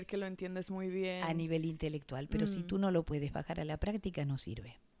puedes creer que lo entiendes muy bien. A nivel intelectual, pero si tú no lo puedes bajar a la práctica, no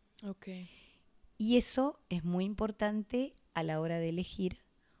sirve. Okay. Y eso es muy importante a la hora de elegir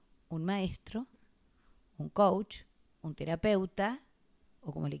un maestro, un coach, un terapeuta,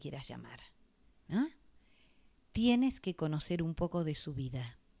 o como le quieras llamar, ¿no? Tienes que conocer un poco de su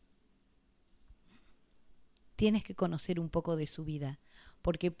vida. Tienes que conocer un poco de su vida.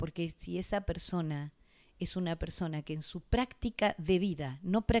 Porque si esa persona es una persona que en su práctica de vida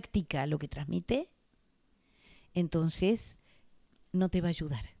no practica lo que transmite, entonces no te va a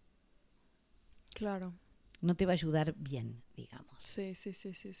ayudar. Claro. No te va a ayudar bien, digamos. Sí.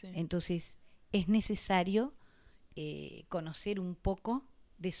 Entonces es necesario conocer un poco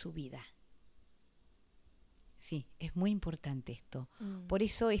de su vida. Sí, es muy importante esto. Por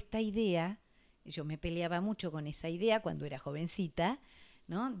eso esta idea, yo me peleaba mucho con esa idea cuando era jovencita,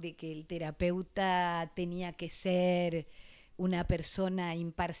 ¿no? De que el terapeuta tenía que ser una persona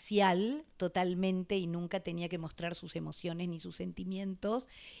imparcial totalmente y nunca tenía que mostrar sus emociones ni sus sentimientos,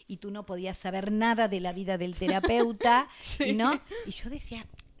 y tú no podías saber nada de la vida del terapeuta. Sí. ¿No? Y yo decía,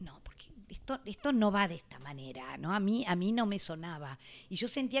 no, porque esto no va de esta manera, ¿no? A mí no me sonaba. Y yo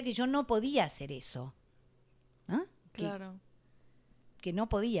sentía que yo no podía hacer eso. ¿Ah? Claro. Que no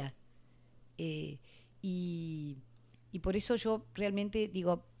podía. Y por eso yo realmente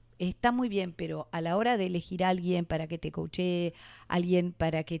digo, está muy bien, pero a la hora de elegir a alguien para que te coachee, alguien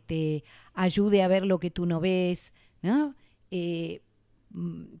para que te ayude a ver lo que tú no ves, ¿no?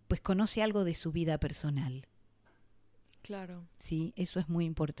 Pues conoce algo de su vida personal. Claro. Sí, eso es muy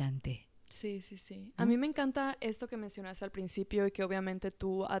importante. Sí. A mí me encanta esto que mencionaste al principio y que obviamente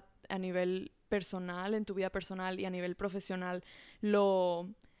tú a nivel personal, en tu vida personal y a nivel profesional lo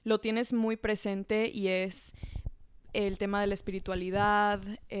tienes muy presente, y es el tema de la espiritualidad.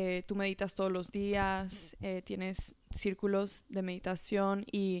 Tú meditas todos los días, tienes círculos de meditación,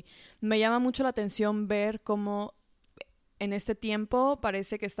 y me llama mucho la atención ver cómo en este tiempo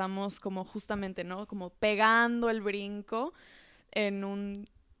parece que estamos como justamente, ¿no? Como pegando el brinco en un,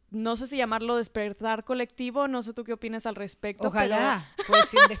 no sé si llamarlo despertar colectivo, no sé tú qué opinas al respecto. Ojalá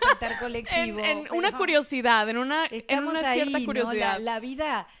fuese un despertar colectivo. en una curiosidad, en una cierta ahí, curiosidad. ¿no?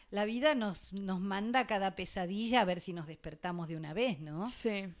 La vida nos manda cada pesadilla a ver si nos despertamos de una vez, ¿no?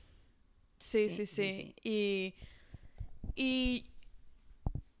 Sí. Y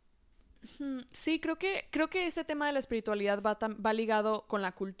sí, creo que ese tema de la espiritualidad va ligado con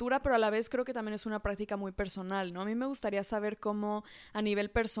la cultura, pero a la vez creo que también es una práctica muy personal, ¿no? A mí me gustaría saber cómo a nivel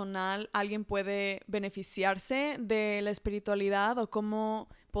personal alguien puede beneficiarse de la espiritualidad, o cómo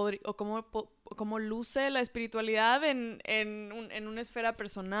luce la espiritualidad en una esfera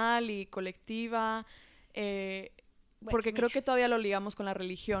personal y colectiva, porque creo que todavía lo ligamos con la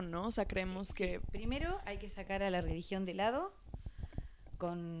religión, ¿no? O sea, creemos que... Primero hay que sacar a la religión de lado,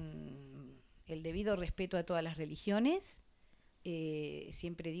 con el debido respeto a todas las religiones.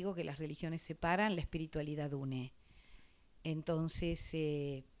 Siempre digo que las religiones separan, la espiritualidad une. Entonces,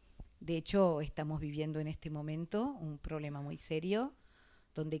 de hecho, estamos viviendo en este momento un problema muy serio,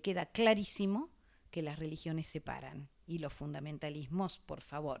 donde queda clarísimo que las religiones separan, y los fundamentalismos, por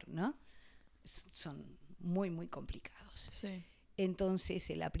favor, ¿no? Son muy, muy complicados. Sí. Entonces,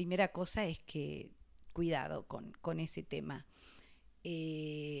 la primera cosa es que cuidado con ese tema.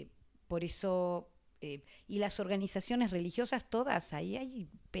 Por eso, y las organizaciones religiosas todas, ahí hay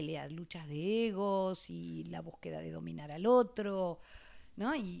peleas, luchas de egos y la búsqueda de dominar al otro,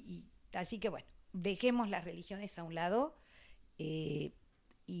 ¿no? Y así que bueno, dejemos las religiones a un lado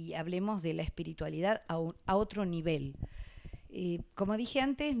y hablemos de la espiritualidad a otro nivel. Como dije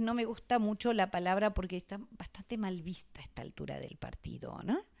antes, no me gusta mucho la palabra porque está bastante mal vista a esta altura del partido,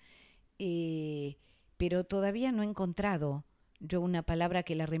 ¿no? Pero todavía no he encontrado yo una palabra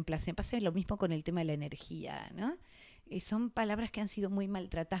que la reemplace. Pasa lo mismo con el tema de la energía, ¿no? Son palabras que han sido muy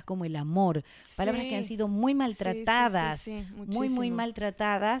maltratadas, como el amor, palabras que han sido muy maltratadas, muy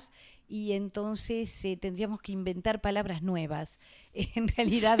maltratadas, y entonces tendríamos que inventar palabras nuevas, en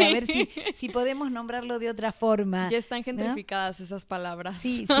realidad, a ver si podemos nombrarlo de otra forma. Ya están gentrificadas, ¿no? Esas palabras.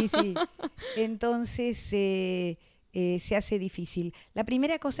 Sí. Entonces se hace difícil. La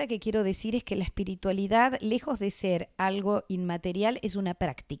primera cosa que quiero decir es que la espiritualidad, lejos de ser algo inmaterial, es una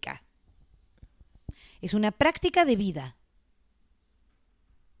práctica. Es una práctica de vida,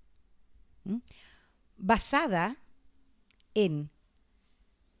 basada en,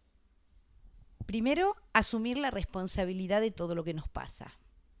 primero, asumir la responsabilidad de todo lo que nos pasa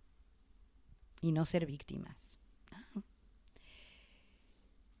y no ser víctimas.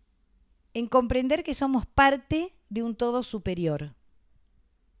 En comprender que somos parte de un todo superior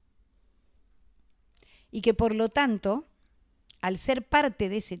y que, por lo tanto, al ser parte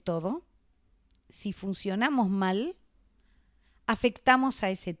de ese todo, si funcionamos mal, afectamos a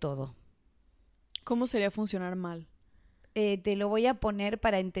ese todo. ¿Cómo sería funcionar mal? Te lo voy a poner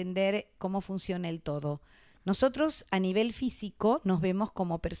para entender cómo funciona el todo. Nosotros, a nivel físico, nos vemos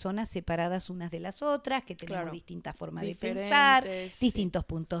como personas separadas unas de las otras, que tenemos distintas formas de pensar, distintos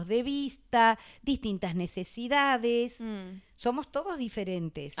puntos de vista, distintas necesidades. Somos todos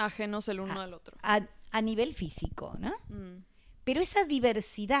diferentes. Ajenos el uno al otro. A nivel físico, ¿no? Pero esa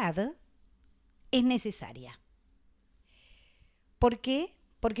diversidad es necesaria. ¿Por qué?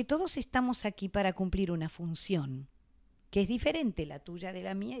 Porque todos estamos aquí para cumplir una función, que es diferente la tuya de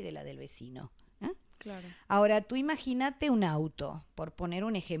la mía y de la del vecino. Claro. Ahora, tú imagínate un auto, por poner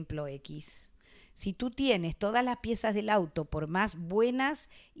un ejemplo X. Si tú tienes todas las piezas del auto, por más buenas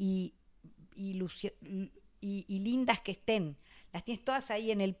y lindas que estén, las tienes todas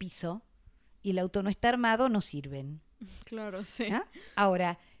ahí en el piso y el auto no está armado, no sirven. Claro, sí.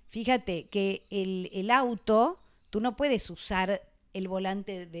 Ahora, fíjate que el auto, tú no puedes usar el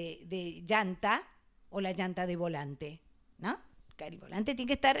volante de llanta o la llanta de volante, ¿no? El volante tiene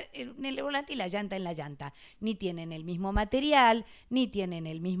que estar en el volante y la llanta en la llanta. Ni tienen el mismo material, ni tienen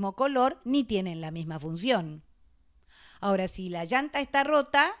el mismo color, ni tienen la misma función. Ahora, si la llanta está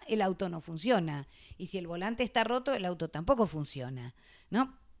rota, el auto no funciona. Y si el volante está roto, el auto tampoco funciona,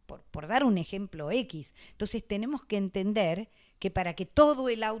 ¿no? Por dar un ejemplo X. Entonces tenemos que entender que para que todo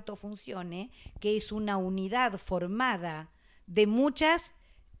el auto funcione, que es una unidad formada de muchas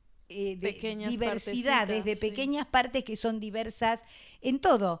pequeñas diversidades, de pequeñas partes que son diversas en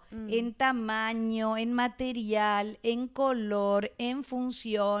todo, en tamaño, en material, en color, en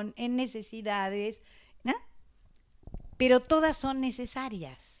función, en necesidades, ¿no? Pero todas son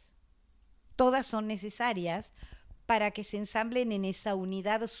necesarias para que se ensamblen en esa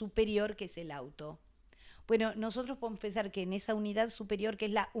unidad superior que es el auto. Bueno, nosotros podemos pensar que en esa unidad superior, que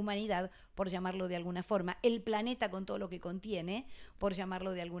es la humanidad, por llamarlo de alguna forma, el planeta con todo lo que contiene, por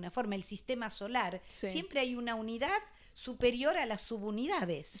llamarlo de alguna forma, el sistema solar, siempre hay una unidad superior a las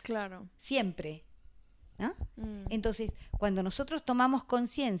subunidades. Claro. Siempre, ¿no? Entonces, cuando nosotros tomamos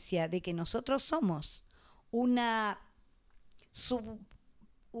conciencia de que nosotros somos una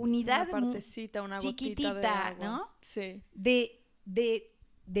subunidad, una partecita, una chiquitita, gotita de agua, ¿no? Sí.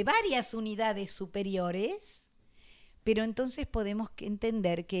 De varias unidades superiores, pero entonces podemos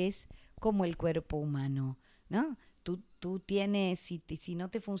entender que es como el cuerpo humano, ¿no? Tú tienes, si no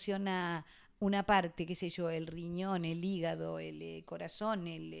te funciona una parte, qué sé yo, el riñón, el hígado, el corazón,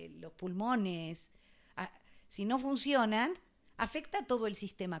 los pulmones, si no funcionan, afecta a todo el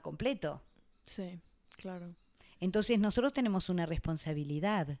sistema completo. Sí, claro. Entonces nosotros tenemos una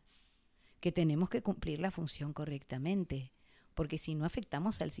responsabilidad, que tenemos que cumplir la función correctamente, porque si no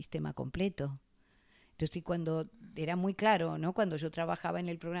afectamos al sistema completo. Entonces, cuando era muy claro, ¿no? Cuando yo trabajaba en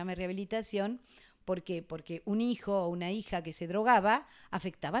el programa de rehabilitación, ¿por qué? Porque un hijo o una hija que se drogaba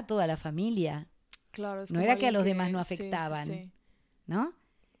afectaba a toda la familia. Claro, es no era que a los demás no afectaban, ¿no?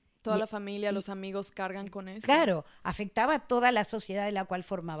 Toda la familia, los amigos cargan con eso. Claro, afectaba a toda la sociedad de la cual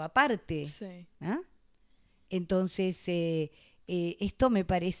formaba parte. Sí. ¿No? Entonces, esto me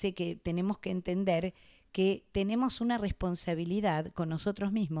parece que tenemos que entender que tenemos una responsabilidad con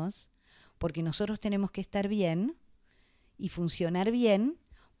nosotros mismos, porque nosotros tenemos que estar bien y funcionar bien.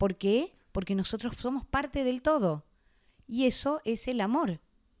 ¿Por qué? Porque nosotros somos parte del todo. Y eso es el amor.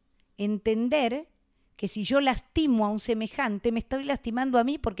 Entender que si yo lastimo a un semejante, me estoy lastimando a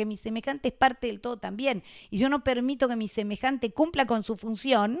mí porque mi semejante es parte del todo también. Y yo no permito que mi semejante cumpla con su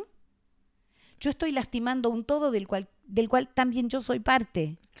función, yo estoy lastimando un todo del cual también yo soy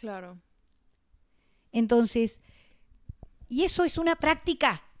parte. Claro. Entonces, y eso es una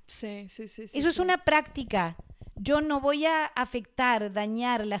práctica. Sí. Eso es una práctica. Yo no voy a afectar,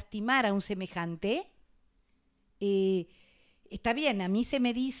 dañar, lastimar a un semejante. Está bien, a mí se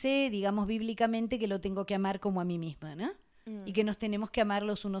me dice, digamos bíblicamente, que lo tengo que amar como a mí misma, ¿no? Y que nos tenemos que amar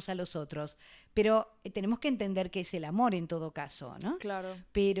los unos a los otros. Pero tenemos que entender qué es el amor en todo caso, ¿no? Claro.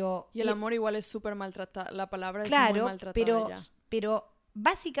 Pero, y el amor igual es súper maltratada, la palabra claro, es muy maltratada ya. Pero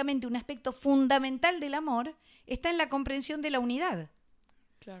básicamente un aspecto fundamental del amor está en la comprensión de la unidad.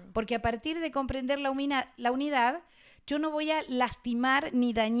 Claro. Porque a partir de comprender la unidad, yo no voy a lastimar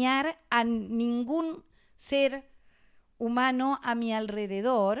ni dañar a ningún ser humano a mi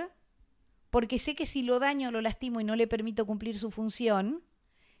alrededor, porque sé que si lo daño, lo lastimo y no le permito cumplir su función,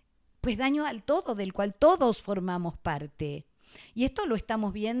 pues daño al todo, del cual todos formamos parte. Y esto lo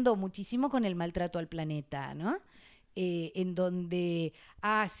estamos viendo muchísimo con el maltrato al planeta, ¿no? En donde,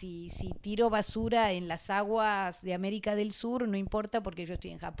 si tiro basura en las aguas de América del Sur, no importa porque yo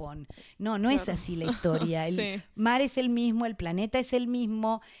estoy en Japón. No Claro. es así la historia. El Sí. mar es el mismo, el planeta es el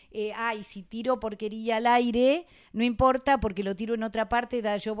mismo. Y si tiro porquería al aire, no importa porque lo tiro en otra parte,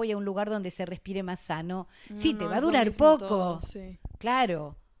 yo voy a un lugar donde se respire más sano. Sí, te va a es lo durar mismo poco. todo, sí.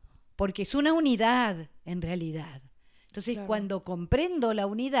 Claro, porque es una unidad en realidad. Entonces, Claro. cuando comprendo la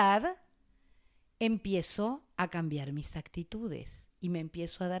unidad, empiezo a cambiar mis actitudes y me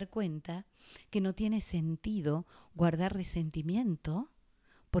empiezo a dar cuenta que no tiene sentido guardar resentimiento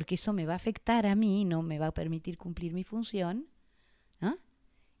porque eso me va a afectar a mí, no me va a permitir cumplir mi función, ¿no?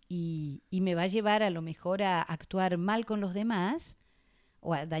 Y me va a llevar a lo mejor a actuar mal con los demás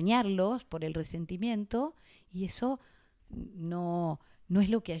o a dañarlos por el resentimiento, y eso no es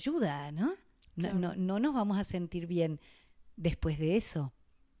lo que ayuda, ¿no? Claro. No nos vamos a sentir bien después de eso.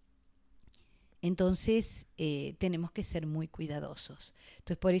 Entonces, tenemos que ser muy cuidadosos.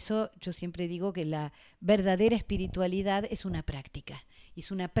 Entonces, por eso yo siempre digo que la verdadera espiritualidad es una práctica. Es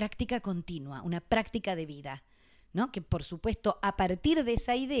una práctica continua, una práctica de vida, ¿no? Que, por supuesto, a partir de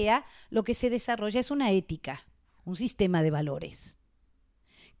esa idea, lo que se desarrolla es una ética, un sistema de valores,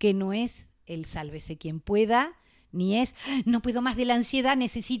 que no es el sálvese quien pueda, ni es no puedo más de la ansiedad,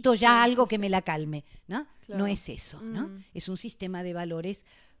 necesito ya algo que me la calme, ¿no? Claro. No es eso, ¿no? Es un sistema de valores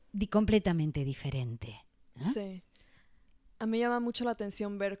completamente diferente, ¿no? Sí. A mí llama mucho la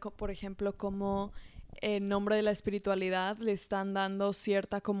atención ver, por ejemplo, cómo en nombre de la espiritualidad le están dando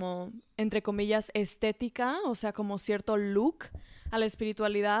cierta como, entre comillas, estética, o sea, como cierto look a la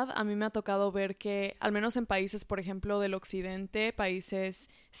espiritualidad. A mí me ha tocado ver que, al menos en países, por ejemplo, del occidente, países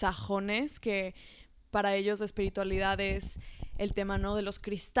sajones, que para ellos la espiritualidad es el tema, ¿no?, de los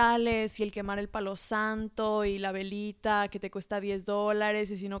cristales y el quemar el palo santo y la velita que te cuesta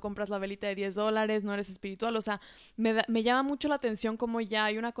 $10, y si no compras la velita de $10 no eres espiritual. O sea, me llama mucho la atención cómo ya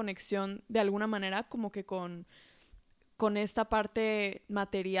hay una conexión de alguna manera como que con esta parte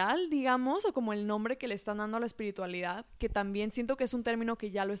material, digamos, o como el nombre que le están dando a la espiritualidad, que también siento que es un término que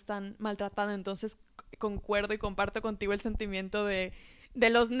ya lo están maltratando. Entonces concuerdo y comparto contigo el sentimiento de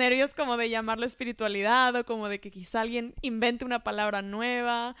los nervios como de llamarlo espiritualidad, o como de que quizá alguien invente una palabra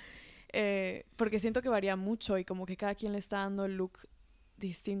nueva, porque siento que varía mucho y como que cada quien le está dando el look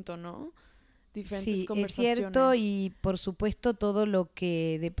distinto, ¿no? Diferentes conversaciones. Es cierto, y por supuesto todo lo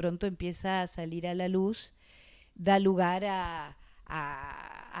que de pronto empieza a salir a la luz da lugar a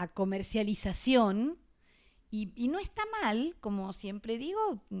comercialización, y no está mal, como siempre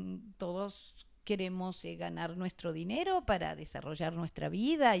digo, todos queremos ganar nuestro dinero para desarrollar nuestra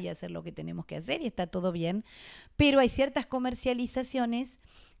vida y hacer lo que tenemos que hacer, y está todo bien, pero hay ciertas comercializaciones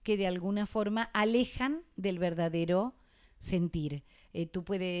que de alguna forma alejan del verdadero sentir. Tú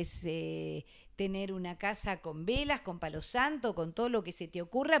puedes tener una casa con velas, con palo santo, con todo lo que se te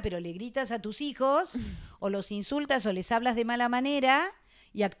ocurra, pero le gritas a tus hijos o los insultas o les hablas de mala manera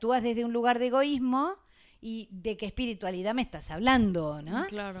y actúas desde un lugar de egoísmo. ¿Y de qué espiritualidad me estás hablando, no?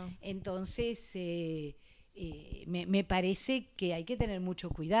 Claro. Entonces, me parece que hay que tener mucho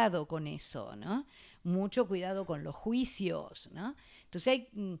cuidado con eso, ¿no? Mucho cuidado con los juicios, ¿no? Entonces,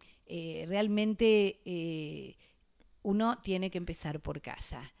 realmente uno tiene que empezar por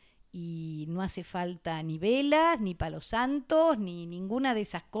casa. Y no hace falta ni velas, ni palos santos, ni ninguna de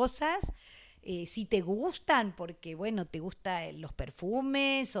esas cosas. Si te gustan, porque bueno, te gustan los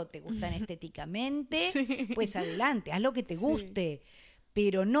perfumes o te gustan estéticamente, Sí. pues adelante, haz lo que te Sí. guste.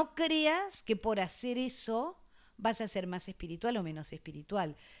 Pero no creas que por hacer eso vas a ser más espiritual o menos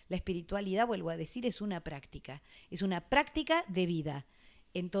espiritual. La espiritualidad, vuelvo a decir, es una práctica de vida.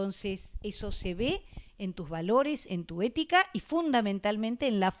 Entonces, eso se ve en tus valores, en tu ética y fundamentalmente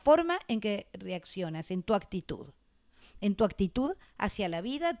en la forma en que reaccionas, en tu actitud. En tu actitud hacia la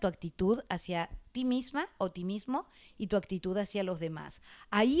vida, tu actitud hacia ti misma o ti mismo y tu actitud hacia los demás.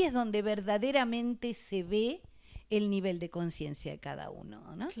 Ahí es donde verdaderamente se ve el nivel de conciencia de cada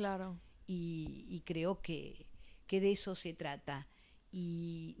uno, ¿no? Claro. Y creo que de eso se trata.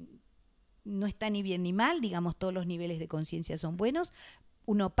 Y no está ni bien ni mal, digamos, todos los niveles de conciencia son buenos.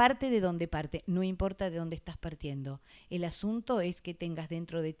 Uno parte de donde parte, no importa de dónde estás partiendo. El asunto es que tengas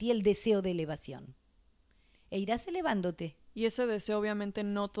dentro de ti el deseo de elevación. E irás elevándote. Y ese deseo obviamente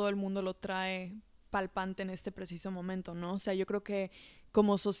no todo el mundo lo trae palpante en este preciso momento, ¿no? O sea, yo creo que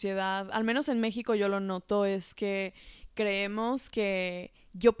como sociedad, al menos en México yo lo noto, es que creemos que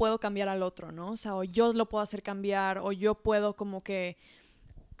yo puedo cambiar al otro, ¿no? O sea, o yo lo puedo hacer cambiar, o yo puedo como que,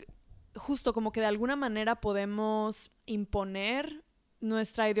 justo como que de alguna manera podemos imponer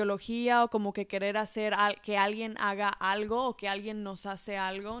nuestra ideología o como que querer hacer que alguien haga algo o que alguien nos hace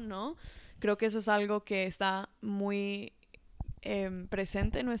algo, ¿no? Creo que eso es algo que está muy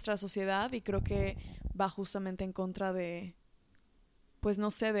presente en nuestra sociedad y creo que va justamente en contra de, pues no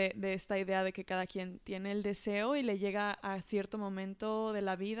sé, de esta idea de que cada quien tiene el deseo y le llega a cierto momento de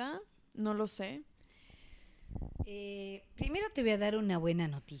la vida, no lo sé. Primero te voy a dar una buena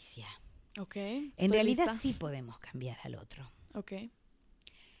noticia. Ok. En realidad lista. sí podemos cambiar al otro. Ok.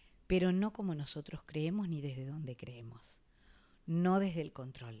 Pero no como nosotros creemos ni desde donde creemos. No desde el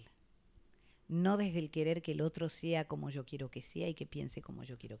control. No desde el querer que el otro sea como yo quiero que sea y que piense como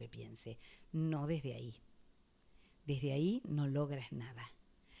yo quiero que piense. No desde ahí. Desde ahí no logras nada.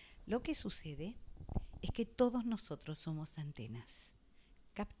 Lo que sucede es que todos nosotros somos antenas.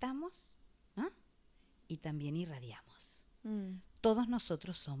 Captamos, ¿no? Y también irradiamos. Todos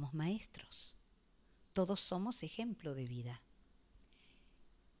nosotros somos maestros. Todos somos ejemplo de vida.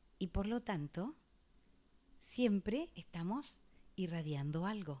 Y por lo tanto, siempre estamos irradiando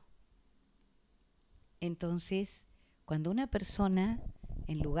algo. Entonces, cuando una persona,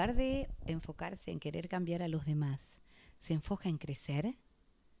 en lugar de enfocarse en querer cambiar a los demás, se enfoca en crecer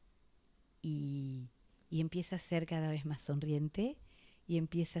y empieza a ser cada vez más sonriente y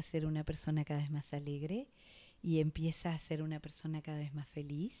empieza a ser una persona cada vez más alegre y empieza a ser una persona cada vez más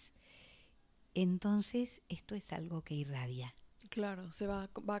feliz, entonces esto es algo que irradia. Claro, se va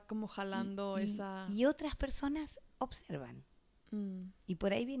como jalando esa... Y otras personas observan. Y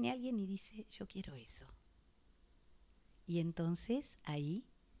por ahí viene alguien y dice, yo quiero eso. Y entonces ahí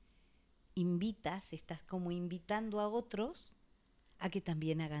estás como invitando a otros a que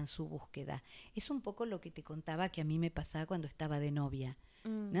también hagan su búsqueda. Es un poco lo que te contaba que a mí me pasaba cuando estaba de novia,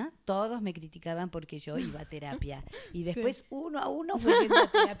 ¿no? Todos me criticaban porque yo iba a terapia. Y después sí, uno a uno fue yendo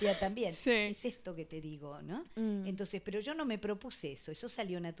a terapia también. Sí. Es esto que te digo, ¿no? Entonces, pero yo no me propuse eso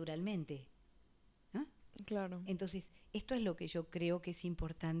salió naturalmente. ¿No? Claro. Entonces, esto es lo que yo creo que es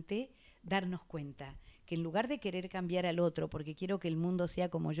importante darnos cuenta, que en lugar de querer cambiar al otro, porque quiero que el mundo sea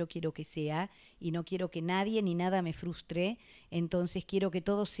como yo quiero que sea, y no quiero que nadie ni nada me frustre, entonces quiero que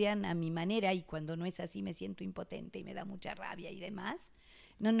todos sean a mi manera, y cuando no es así me siento impotente y me da mucha rabia y demás.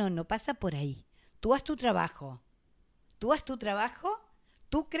 No pasa por ahí. Tú haz tu trabajo,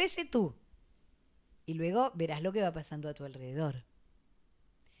 tú crece tú, y luego verás lo que va pasando a tu alrededor.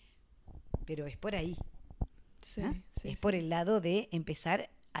 Pero es por ahí. Sí, ¿no? sí, es por el lado de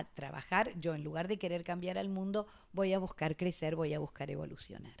empezar a trabajar. Yo, en lugar de querer cambiar al mundo, voy a buscar crecer, voy a buscar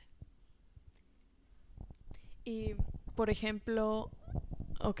evolucionar. Y, por ejemplo,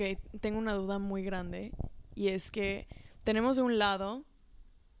 ok, tengo una duda muy grande, y es que tenemos de un lado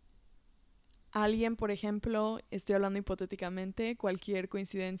alguien, por ejemplo, estoy hablando hipotéticamente, cualquier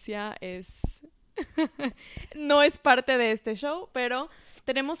coincidencia es... no es parte de este show, pero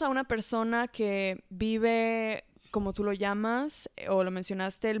tenemos a una persona que vive, como tú lo llamas, o lo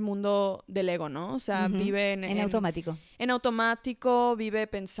mencionaste, el mundo del ego, ¿no? O sea, vive en automático. En automático, vive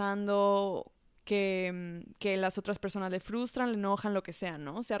pensando que las otras personas le frustran, le enojan, lo que sea,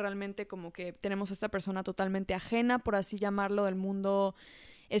 ¿no? O sea, realmente como que tenemos a esta persona totalmente ajena, por así llamarlo, del mundo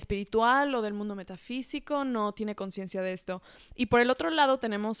espiritual o del mundo metafísico, no tiene conciencia de esto. Y por el otro lado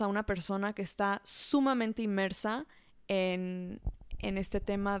tenemos a una persona que está sumamente inmersa en este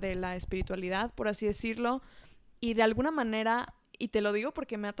tema de la espiritualidad, por así decirlo, y de alguna manera, y te lo digo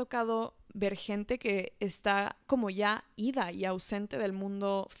porque me ha tocado ver gente que está como ya ida y ausente del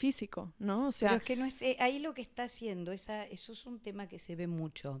mundo físico, ¿no? O sea, pero es que no es, ahí lo que está haciendo, eso es un tema que se ve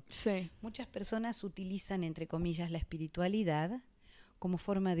mucho. sí. Muchas personas utilizan, entre comillas, la espiritualidad como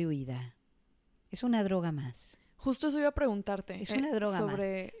forma de huida. Es una droga más. Justo eso iba a preguntarte. Es una droga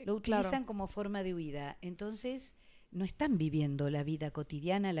sobre, más. Lo utilizan claro, como forma de huida. Entonces, no están viviendo la vida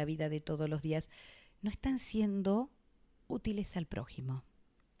cotidiana, la vida de todos los días. No están siendo útiles al prójimo.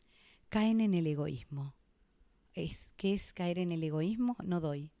 Caen en el egoísmo. ¿Qué es caer en el egoísmo? No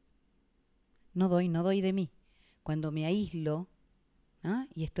doy de mí. Cuando me aíslo, ¿no?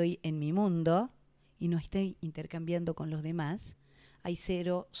 Y estoy en mi mundo y no estoy intercambiando con los demás, hay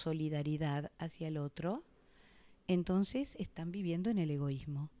cero solidaridad hacia el otro, entonces están viviendo en el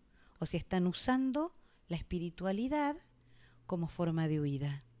egoísmo. O sea, están usando la espiritualidad como forma de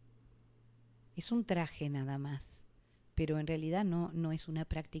huida. Es un traje nada más, pero en realidad no es una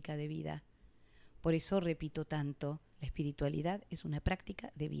práctica de vida. Por eso repito tanto, la espiritualidad es una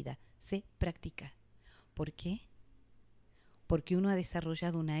práctica de vida, se practica. ¿Por qué? Porque uno ha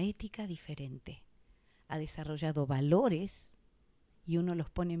desarrollado una ética diferente, ha desarrollado valores y uno los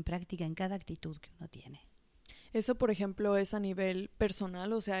pone en práctica en cada actitud que uno tiene. eso, por ejemplo, es a nivel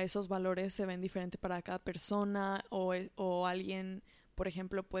personal, o sea, esos valores se ven diferente para cada persona o alguien, por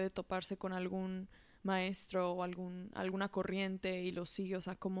ejemplo, puede toparse con algún maestro o alguna corriente y lo sigue, o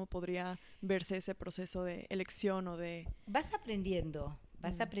sea, ¿cómo podría verse ese proceso de elección o de...? Vas aprendiendo,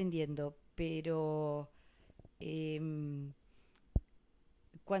 pero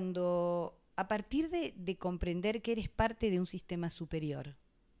cuando a partir de comprender que eres parte de un sistema superior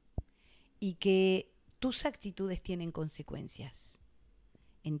y que tus actitudes tienen consecuencias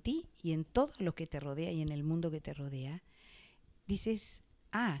en ti y en todo lo que te rodea y en el mundo que te rodea, dices,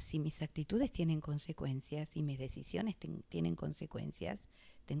 si mis actitudes tienen consecuencias y mis decisiones tienen consecuencias,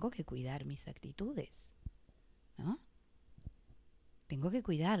 tengo que cuidar mis actitudes, ¿no? Tengo que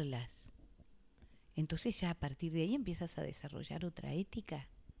cuidarlas. Entonces ya a partir de ahí empiezas a desarrollar otra ética,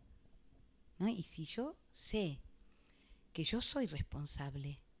 ¿no? Y si yo sé que yo soy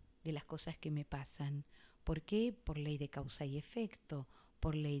responsable de las cosas que me pasan, ¿por qué? Por ley de causa y efecto,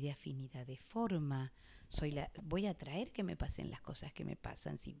 por ley de afinidad de forma. Voy a traer que me pasen las cosas que me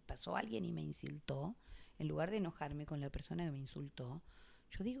pasan. Si pasó alguien y me insultó, en lugar de enojarme con la persona que me insultó,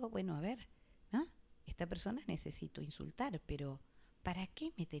 yo digo, bueno, a ver, ¿no? Esta persona necesito insultar, pero ¿para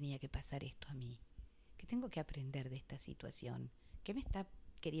qué me tenía que pasar esto a mí? ¿Qué tengo que aprender de esta situación? ¿Qué me está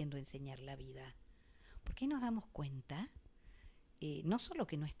queriendo enseñar la vida? ¿Por qué nos damos cuenta? No solo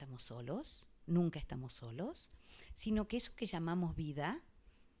que no estamos solos, nunca estamos solos, sino que eso que llamamos vida,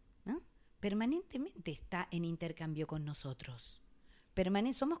 ¿no? Permanentemente está en intercambio con nosotros.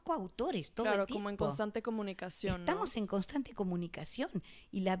 Somos coautores todo el tiempo. Claro, como en constante comunicación, Estamos ¿no? en constante comunicación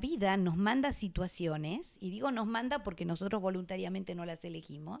y la vida nos manda situaciones, y digo nos manda porque nosotros voluntariamente no las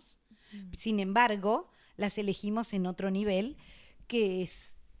elegimos, sin embargo, las elegimos en otro nivel, que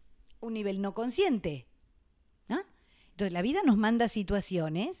es un nivel no consciente, ¿no? Entonces la vida nos manda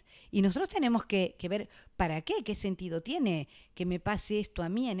situaciones y nosotros tenemos que ver para qué sentido tiene que me pase esto a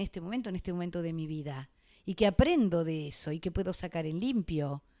mí en este momento de mi vida, y que aprendo de eso y que puedo sacar en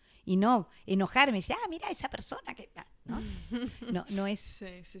limpio y no enojarme y decir, mira esa persona que... ¿no? No es,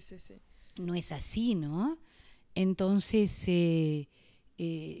 Sí. no es así, ¿no? Entonces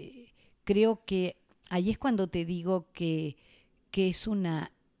creo que ahí es cuando te digo que es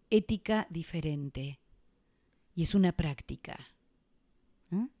una ética diferente. Y es una práctica,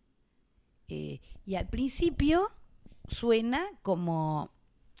 ¿no? Y al principio suena como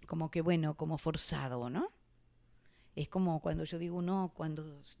que, bueno, como forzado, ¿no? Es como cuando yo digo, uno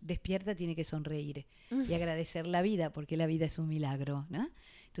cuando despierta tiene que sonreír y agradecer la vida, porque la vida es un milagro, ¿no?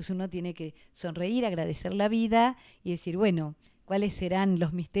 Entonces uno tiene que sonreír, agradecer la vida y decir, bueno, ¿cuáles serán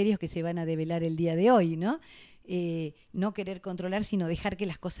los misterios que se van a develar el día de hoy, ¿no? No querer controlar, sino dejar que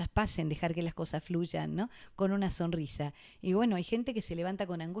las cosas pasen, dejar que las cosas fluyan, ¿no? Con una sonrisa. Y bueno, hay gente que se levanta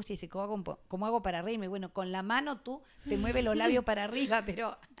con angustia y dice, ¿cómo hago para reírme? Bueno, con la mano tú te mueves los labios para arriba,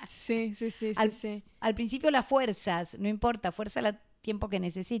 pero... Sí. Al principio las fuerzas, no importa, fuerza el tiempo que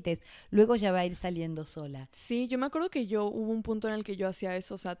necesites, luego ya va a ir saliendo sola. Sí, yo me acuerdo que hubo un punto en el que yo hacía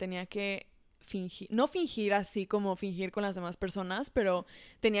eso, o sea, tenía que no fingir así como fingir con las demás personas, pero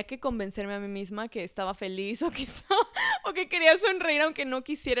tenía que convencerme a mí misma que estaba feliz o que quería sonreír aunque no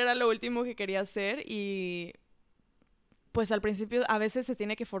quisiera, era lo último que quería hacer. Y pues al principio a veces se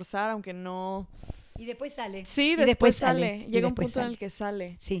tiene que forzar aunque no... Y después sale. Sí, después sale. Llega un punto en el que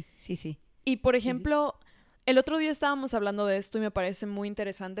sale. Sí. Y por ejemplo, el otro día estábamos hablando de esto y me parece muy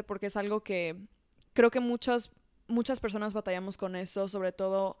interesante porque es algo que creo que muchas muchas personas batallamos con eso, sobre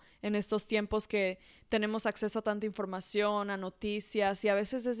todo en estos tiempos que tenemos acceso a tanta información, a noticias, y a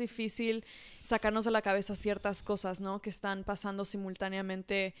veces es difícil sacarnos de la cabeza ciertas cosas, ¿no? Que están pasando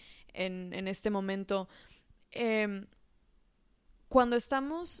simultáneamente en este momento. Cuando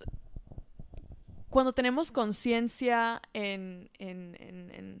tenemos conciencia en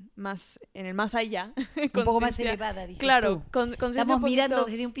el más allá, un poco más elevada, dices claro, tú. conciencia Estamos un poquito, mirando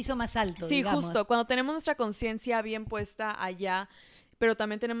desde un piso más alto, sí, digamos. justo, cuando tenemos nuestra conciencia bien puesta allá, pero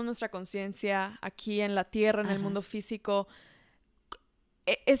también tenemos nuestra conciencia aquí en la tierra, en el mundo físico.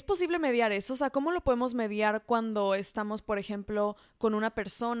 ¿Es posible mediar eso? O sea, ¿cómo lo podemos mediar cuando estamos, por ejemplo, con una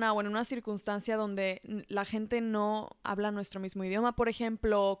persona o en una circunstancia donde la gente no habla nuestro mismo idioma, por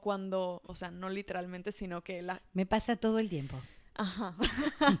ejemplo, cuando, o sea, no literalmente, sino que Me pasa todo el tiempo. Ajá.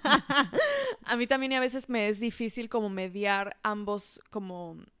 A mí también a veces me es difícil como mediar ambos,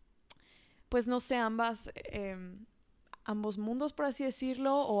 como, pues no sé, ambos mundos, por así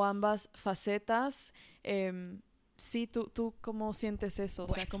decirlo, o ambas facetas. Sí, ¿tú cómo sientes eso?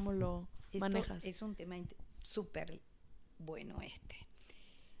 Bueno, o sea, ¿cómo lo manejas? Es un tema súper bueno este.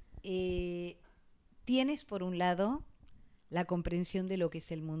 Tienes, por un lado, la comprensión de lo que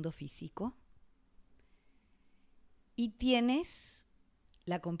es el mundo físico y tienes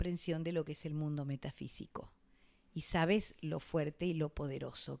la comprensión de lo que es el mundo metafísico y sabes lo fuerte y lo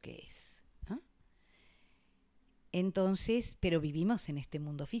poderoso que es, ¿no? Entonces, pero vivimos en este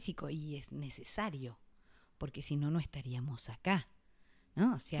mundo físico y es necesario, porque si no, no estaríamos acá,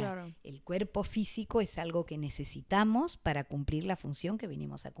 ¿no? O sea, claro. El cuerpo físico es algo que necesitamos para cumplir la función que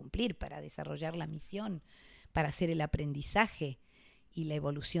venimos a cumplir, para desarrollar la misión, para hacer el aprendizaje y la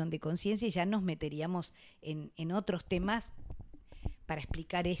evolución de conciencia, y ya nos meteríamos en otros temas para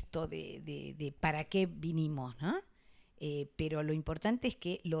explicar esto de para qué vinimos, ¿no? Pero lo importante es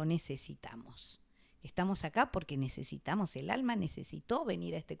que lo necesitamos. Estamos acá porque necesitamos, el alma necesitó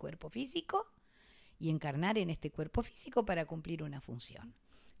venir a este cuerpo físico y encarnar en este cuerpo físico para cumplir una función.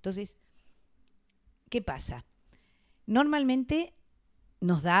 Entonces, ¿qué pasa? Normalmente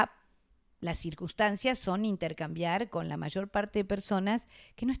las circunstancias son intercambiar con la mayor parte de personas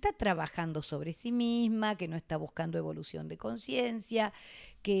que no está trabajando sobre sí misma, que no está buscando evolución de conciencia,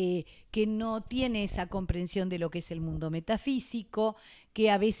 que no tiene esa comprensión de lo que es el mundo metafísico,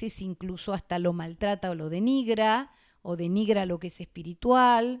 que a veces incluso hasta lo maltrata o lo denigra, o denigra lo que es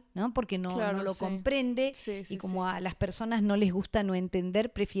espiritual, ¿no? Porque no lo comprende, y como a las personas no les gusta no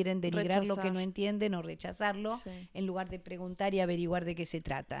entender, prefieren denigrar lo que no entienden o rechazarlo, en lugar de preguntar y averiguar de qué se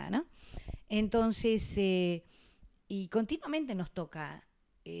trata, ¿no? Entonces, y continuamente nos toca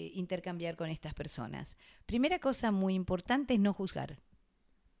intercambiar con estas personas. Primera cosa muy importante es no juzgar.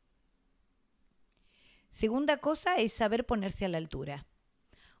 Segunda cosa es saber ponerse a la altura.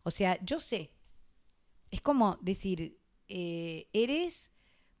 O sea, yo sé. Es como decir, eres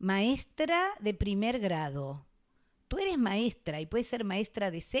maestra de primer grado. Tú eres maestra y puedes ser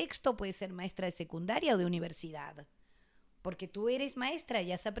maestra de sexto, puedes ser maestra de secundaria o de universidad. Porque tú eres maestra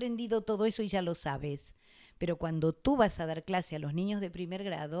y has aprendido todo eso y ya lo sabes. Pero cuando tú vas a dar clase a los niños de primer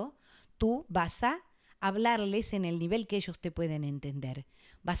grado, tú vas a hablarles en el nivel que ellos te pueden entender.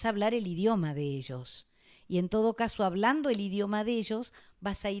 Vas a hablar el idioma de ellos. Y en todo caso, hablando el idioma de ellos,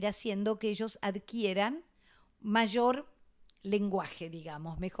 vas a ir haciendo que ellos adquieran mayor lenguaje,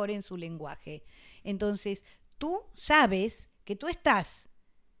 digamos, mejoren su lenguaje. Entonces, tú sabes que tú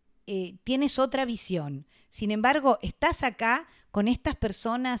tienes otra visión. Sin embargo, estás acá con estas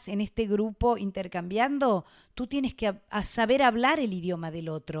personas en este grupo intercambiando, tú tienes que saber hablar el idioma del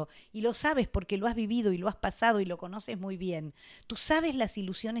otro, y lo sabes porque lo has vivido y lo has pasado y lo conoces muy bien. Tú sabes las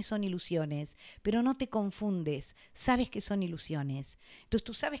ilusiones son ilusiones, pero no te confundes, sabes que son ilusiones. Entonces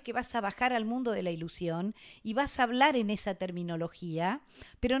tú sabes que vas a bajar al mundo de la ilusión y vas a hablar en esa terminología,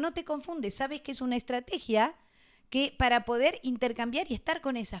 pero no te confundes, sabes que es una estrategia que para poder intercambiar y estar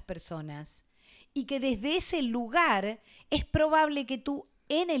con esas personas. Y que desde ese lugar es probable que tú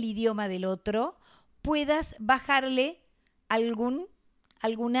en el idioma del otro puedas bajarle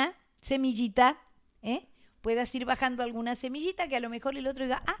alguna semillita, puedas ir bajando alguna semillita que a lo mejor el otro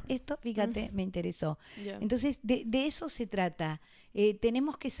diga, esto, fíjate, me interesó. Yeah. Entonces, de eso se trata.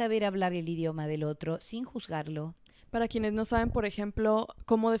 Tenemos que saber hablar el idioma del otro sin juzgarlo. Para quienes no saben, por ejemplo,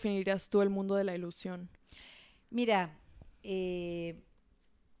 ¿cómo definirías tú el mundo de la ilusión? Mira,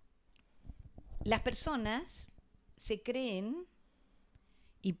 las personas se creen,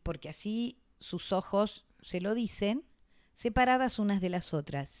 y porque así sus ojos se lo dicen, separadas unas de las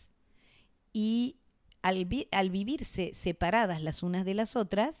otras. Y al vivirse separadas las unas de las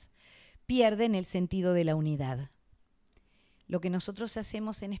otras, pierden el sentido de la unidad. Lo que nosotros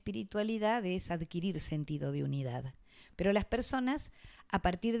hacemos en espiritualidad es adquirir sentido de unidad. Pero las personas, a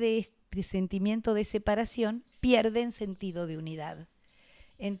partir de este sentimiento de separación, pierden sentido de unidad.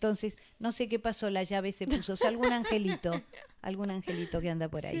 Entonces, no sé qué pasó, la llave se puso. O sea, algún angelito que anda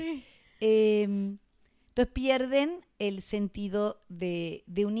por ahí. Sí. Entonces pierden el sentido de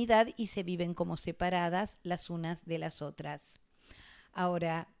unidad y se viven como separadas las unas de las otras.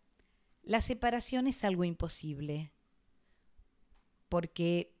 Ahora, la separación es algo imposible.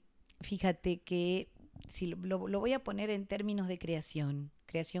 Porque fíjate que, si lo voy a poner en términos de creación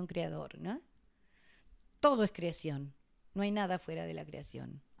creador, ¿no? Todo es creación, no hay nada fuera de la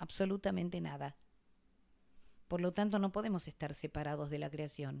creación, absolutamente nada. Por lo tanto, no podemos estar separados de la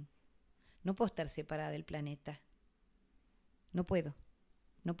creación. No puedo estar separada del planeta. No puedo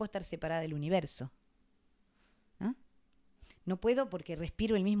estar separada del universo. ¿No? No puedo porque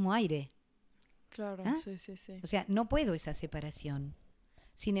respiro el mismo aire. Claro, ¿Ah? sí. O sea, no puedo esa separación.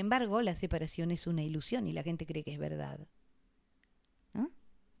 Sin embargo, la separación es una ilusión y la gente cree que es verdad. ¿No?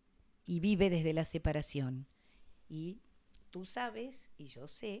 Y vive desde la separación. Y tú sabes, y yo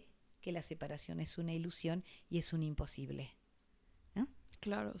sé, que la separación es una ilusión y es un imposible. ¿No?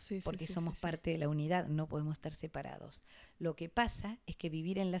 Claro, sí. Porque somos parte de la unidad, no podemos estar separados. Lo que pasa es que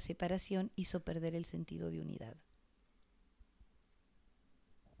vivir en la separación hizo perder el sentido de unidad.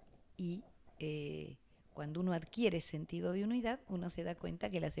 Y cuando uno adquiere sentido de unidad, uno se da cuenta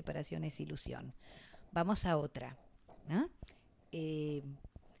que la separación es ilusión. Vamos a otra, ¿no?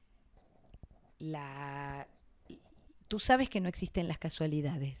 Tú sabes que no existen las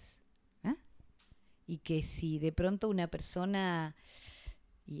casualidades, ¿no? Y que si de pronto una persona,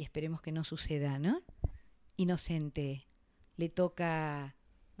 y esperemos que no suceda, ¿no?, inocente, le toca,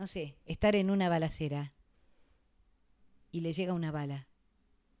 no sé, estar en una balacera y le llega una bala.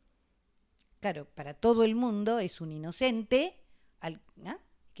 Claro, para todo el mundo es un inocente ¿no?,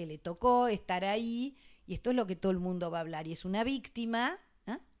 que le tocó estar ahí, y esto es lo que todo el mundo va a hablar, y es una víctima,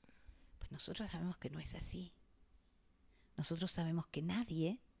 ¿no? Pues nosotros sabemos que no es así. Nosotros sabemos que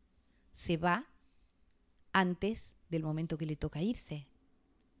nadie se va antes del momento que le toca irse.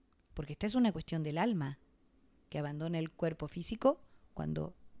 Porque esta es una cuestión del alma, que abandona el cuerpo físico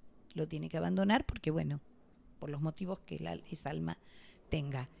cuando lo tiene que abandonar, porque bueno, por los motivos que esa alma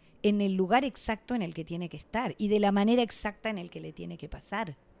tenga, en el lugar exacto en el que tiene que estar y de la manera exacta en el que le tiene que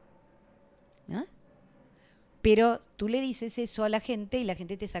pasar, ¿no? Pero tú le dices eso a la gente y la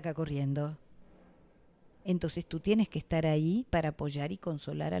gente te saca corriendo. Entonces tú tienes que estar ahí para apoyar y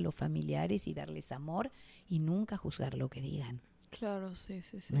consolar a los familiares y darles amor y nunca juzgar lo que digan. Claro, sí.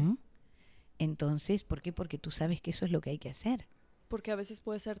 ¿No? Entonces, ¿por qué? Porque tú sabes que eso es lo que hay que hacer. Porque a veces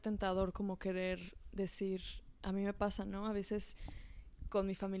puede ser tentador como querer decir, a mí me pasa, ¿no? A veces con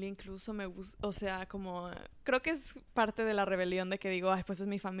mi familia incluso me gusta, o sea, como creo que es parte de la rebelión de que digo, ay, pues es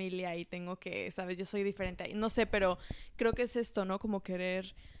mi familia y tengo que, ¿sabes? Yo soy diferente. No sé, pero creo que es esto, ¿no? Como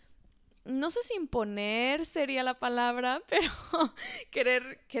querer, no sé si imponer sería la palabra, pero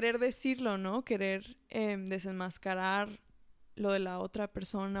querer decirlo, ¿no? Querer desenmascarar lo de la otra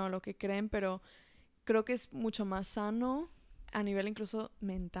persona o lo que creen, pero creo que es mucho más sano a nivel incluso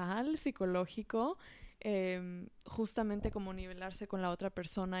mental, psicológico, justamente como nivelarse con la otra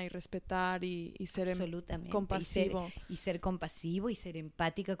persona y respetar y ser compasivo. Y ser compasivo y ser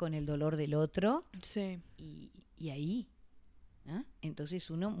empática con el dolor del otro. Sí. Y ahí, ¿no? Entonces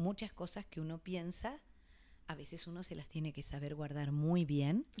muchas cosas que uno piensa, a veces uno se las tiene que saber guardar muy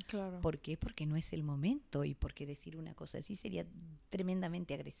bien. Claro. ¿Por qué? Porque no es el momento y porque decir una cosa así sería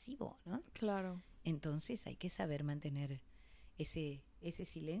tremendamente agresivo, ¿no? Claro. Entonces hay que saber mantener ese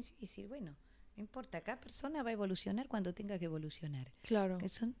silencio y decir, bueno, no importa, cada persona va a evolucionar cuando tenga que evolucionar. Claro.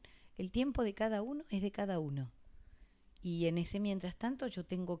 El tiempo de cada uno es de cada uno. Y en ese mientras tanto yo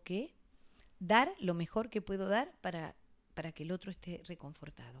tengo que dar lo mejor que puedo dar para que el otro esté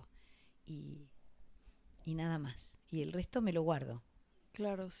reconfortado. Y nada más. Y el resto me lo guardo.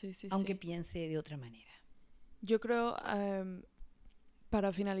 Claro, sí. Aunque piense de otra manera. Yo creo,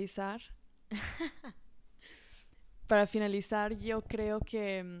 para finalizar, yo creo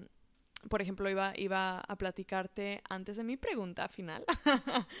que, por ejemplo, iba a platicarte antes de mi pregunta final.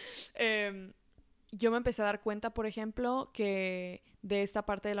 Yo me empecé a dar cuenta, por ejemplo, que de esta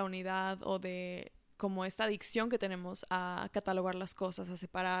parte de la unidad o de como esta adicción que tenemos a catalogar las cosas, a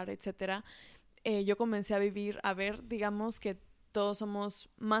separar, etcétera, yo comencé a ver, digamos, que todos somos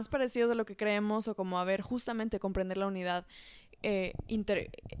más parecidos de lo que creemos, o como a ver, justamente comprender la unidad,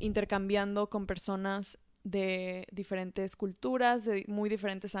 intercambiando con personas de diferentes culturas, muy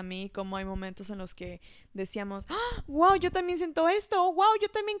diferentes a mí, como hay momentos en los que decíamos, ¡ah, wow, yo también siento esto! ¡Oh, wow, yo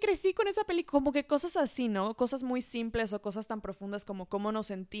también crecí con esa película! Como que cosas así, ¿no? Cosas muy simples o cosas tan profundas como cómo nos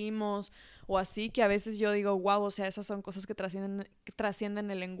sentimos o así, que a veces yo digo, wow, o sea, esas son cosas que trascienden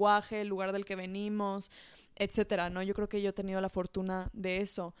el lenguaje, el lugar del que venimos, etcétera, ¿no? Yo creo que yo he tenido la fortuna de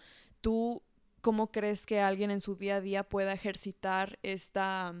eso. ¿Tú cómo crees que alguien en su día a día pueda ejercitar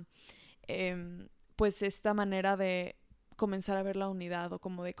pues esta manera de comenzar a ver la unidad o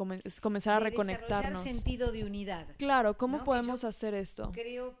como de comenzar a reconectarnos? Desarrollar sentido de unidad. Claro, ¿cómo ¿no? podemos hacer esto?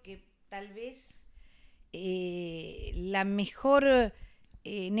 Creo que tal vez la mejor,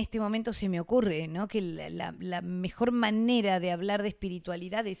 en este momento se me ocurre, ¿no? Que la mejor manera de hablar de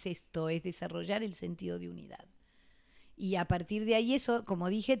espiritualidad es esto, es desarrollar el sentido de unidad. Y a partir de ahí eso, como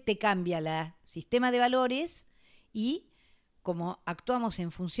dije, te cambia el sistema de valores y como actuamos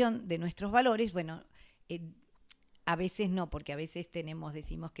en función de nuestros valores, bueno, a veces no, porque a veces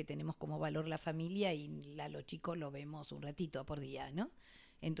decimos que tenemos como valor la familia y a los chicos lo vemos un ratito por día, ¿no?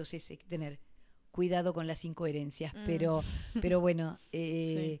 Entonces hay que tener cuidado con las incoherencias, pero bueno,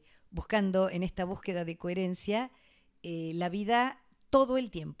 sí. Buscando en esta búsqueda de coherencia, la vida todo el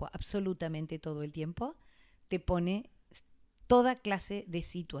tiempo, absolutamente todo el tiempo, te pone toda clase de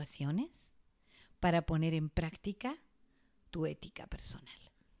situaciones para poner en práctica tu ética personal.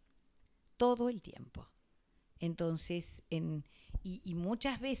 Todo el tiempo. Entonces, y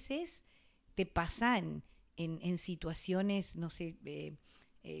muchas veces te pasa en situaciones, no sé,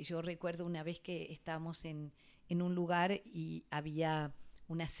 yo recuerdo una vez que estábamos en un lugar y había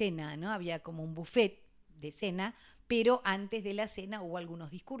una cena, ¿no? Había como un buffet de cena, pero antes de la cena hubo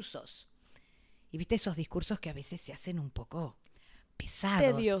algunos discursos. Y viste esos discursos que a veces se hacen un poco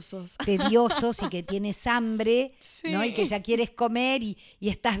pesados, tediosos y que tienes hambre, sí. ¿no? Y que ya quieres comer y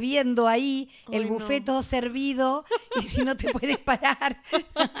estás viendo ahí el buffet todo servido y si no te puedes parar.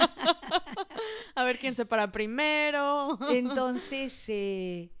 A ver quién se para primero. Entonces,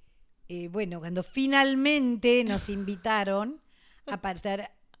 bueno, cuando finalmente nos invitaron a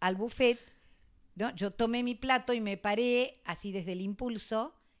pasar al buffet, ¿no? Yo tomé mi plato y me paré así desde el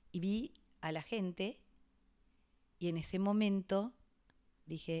impulso y vi a la gente y en ese momento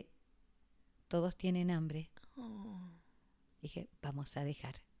dije, todos tienen hambre. Oh. Dije, vamos a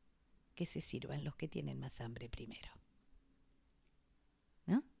dejar que se sirvan los que tienen más hambre primero.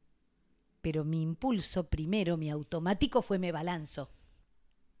 ¿No? Pero mi impulso primero, mi automático fue me balanzo.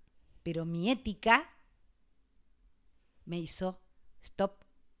 Pero mi ética me hizo stop.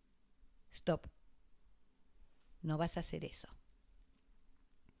 No vas a hacer eso.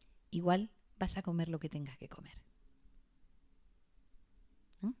 Igual vas a comer lo que tengas que comer.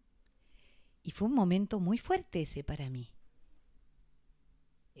 ¿No? Y fue un momento muy fuerte ese para mí.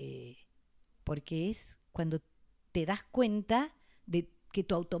 Porque es cuando te das cuenta de que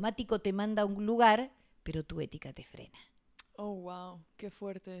tu automático te manda a un lugar, pero tu ética te frena. Oh, wow, qué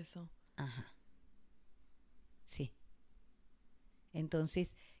fuerte eso. Ajá. Sí.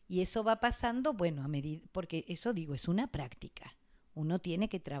 Entonces, y eso va pasando, bueno, a medida, porque eso digo, es una práctica. Uno tiene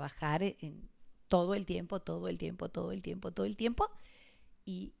que trabajar todo el tiempo,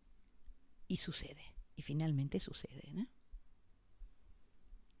 y sucede. Y finalmente sucede, ¿no?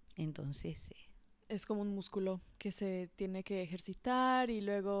 Entonces... es como un músculo que se tiene que ejercitar y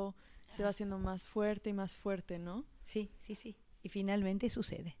luego se va haciendo más fuerte, ¿no? Sí. Y finalmente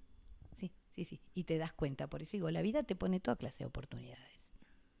sucede. Sí. Y te das cuenta. Por eso digo, la vida te pone toda clase de oportunidades.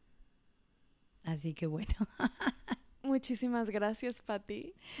 Así que bueno... Muchísimas gracias,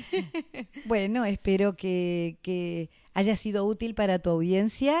 Paty. Bueno, espero que haya sido útil para tu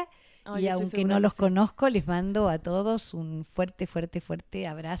audiencia. Y aunque no los conozco, les mando a todos un fuerte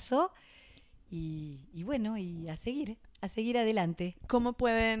abrazo. Y bueno, y a seguir adelante. ¿Cómo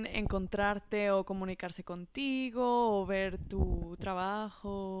pueden encontrarte o comunicarse contigo o ver tu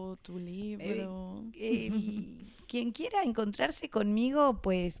trabajo, tu libro? Quien quiera encontrarse conmigo,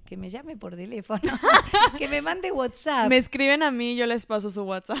 pues que me llame por teléfono, que me mande WhatsApp. Me escriben a mí, yo les paso su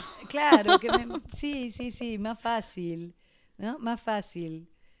WhatsApp. Claro, sí, más fácil, ¿no? Más fácil,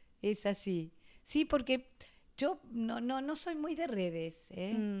 es así. Sí, porque... yo no soy muy de redes,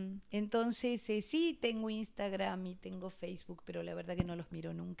 ¿eh? Entonces, sí tengo Instagram y tengo Facebook, pero la verdad que no los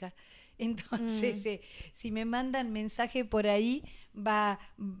miro nunca. Entonces, si me mandan mensaje por ahí,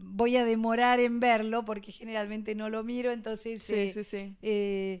 voy a demorar en verlo porque generalmente no lo miro. Entonces, sí.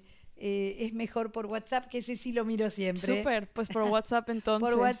 Es mejor por WhatsApp, que ese sí lo miro siempre. Súper, pues por WhatsApp entonces.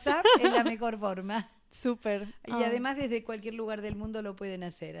 Por WhatsApp es la mejor forma. Súper. Y además desde cualquier lugar del mundo lo pueden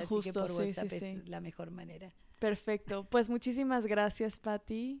hacer, así que por WhatsApp es la mejor manera. Perfecto. Pues muchísimas gracias,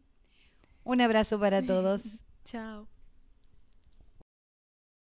 Paty. Un abrazo para todos. Chao.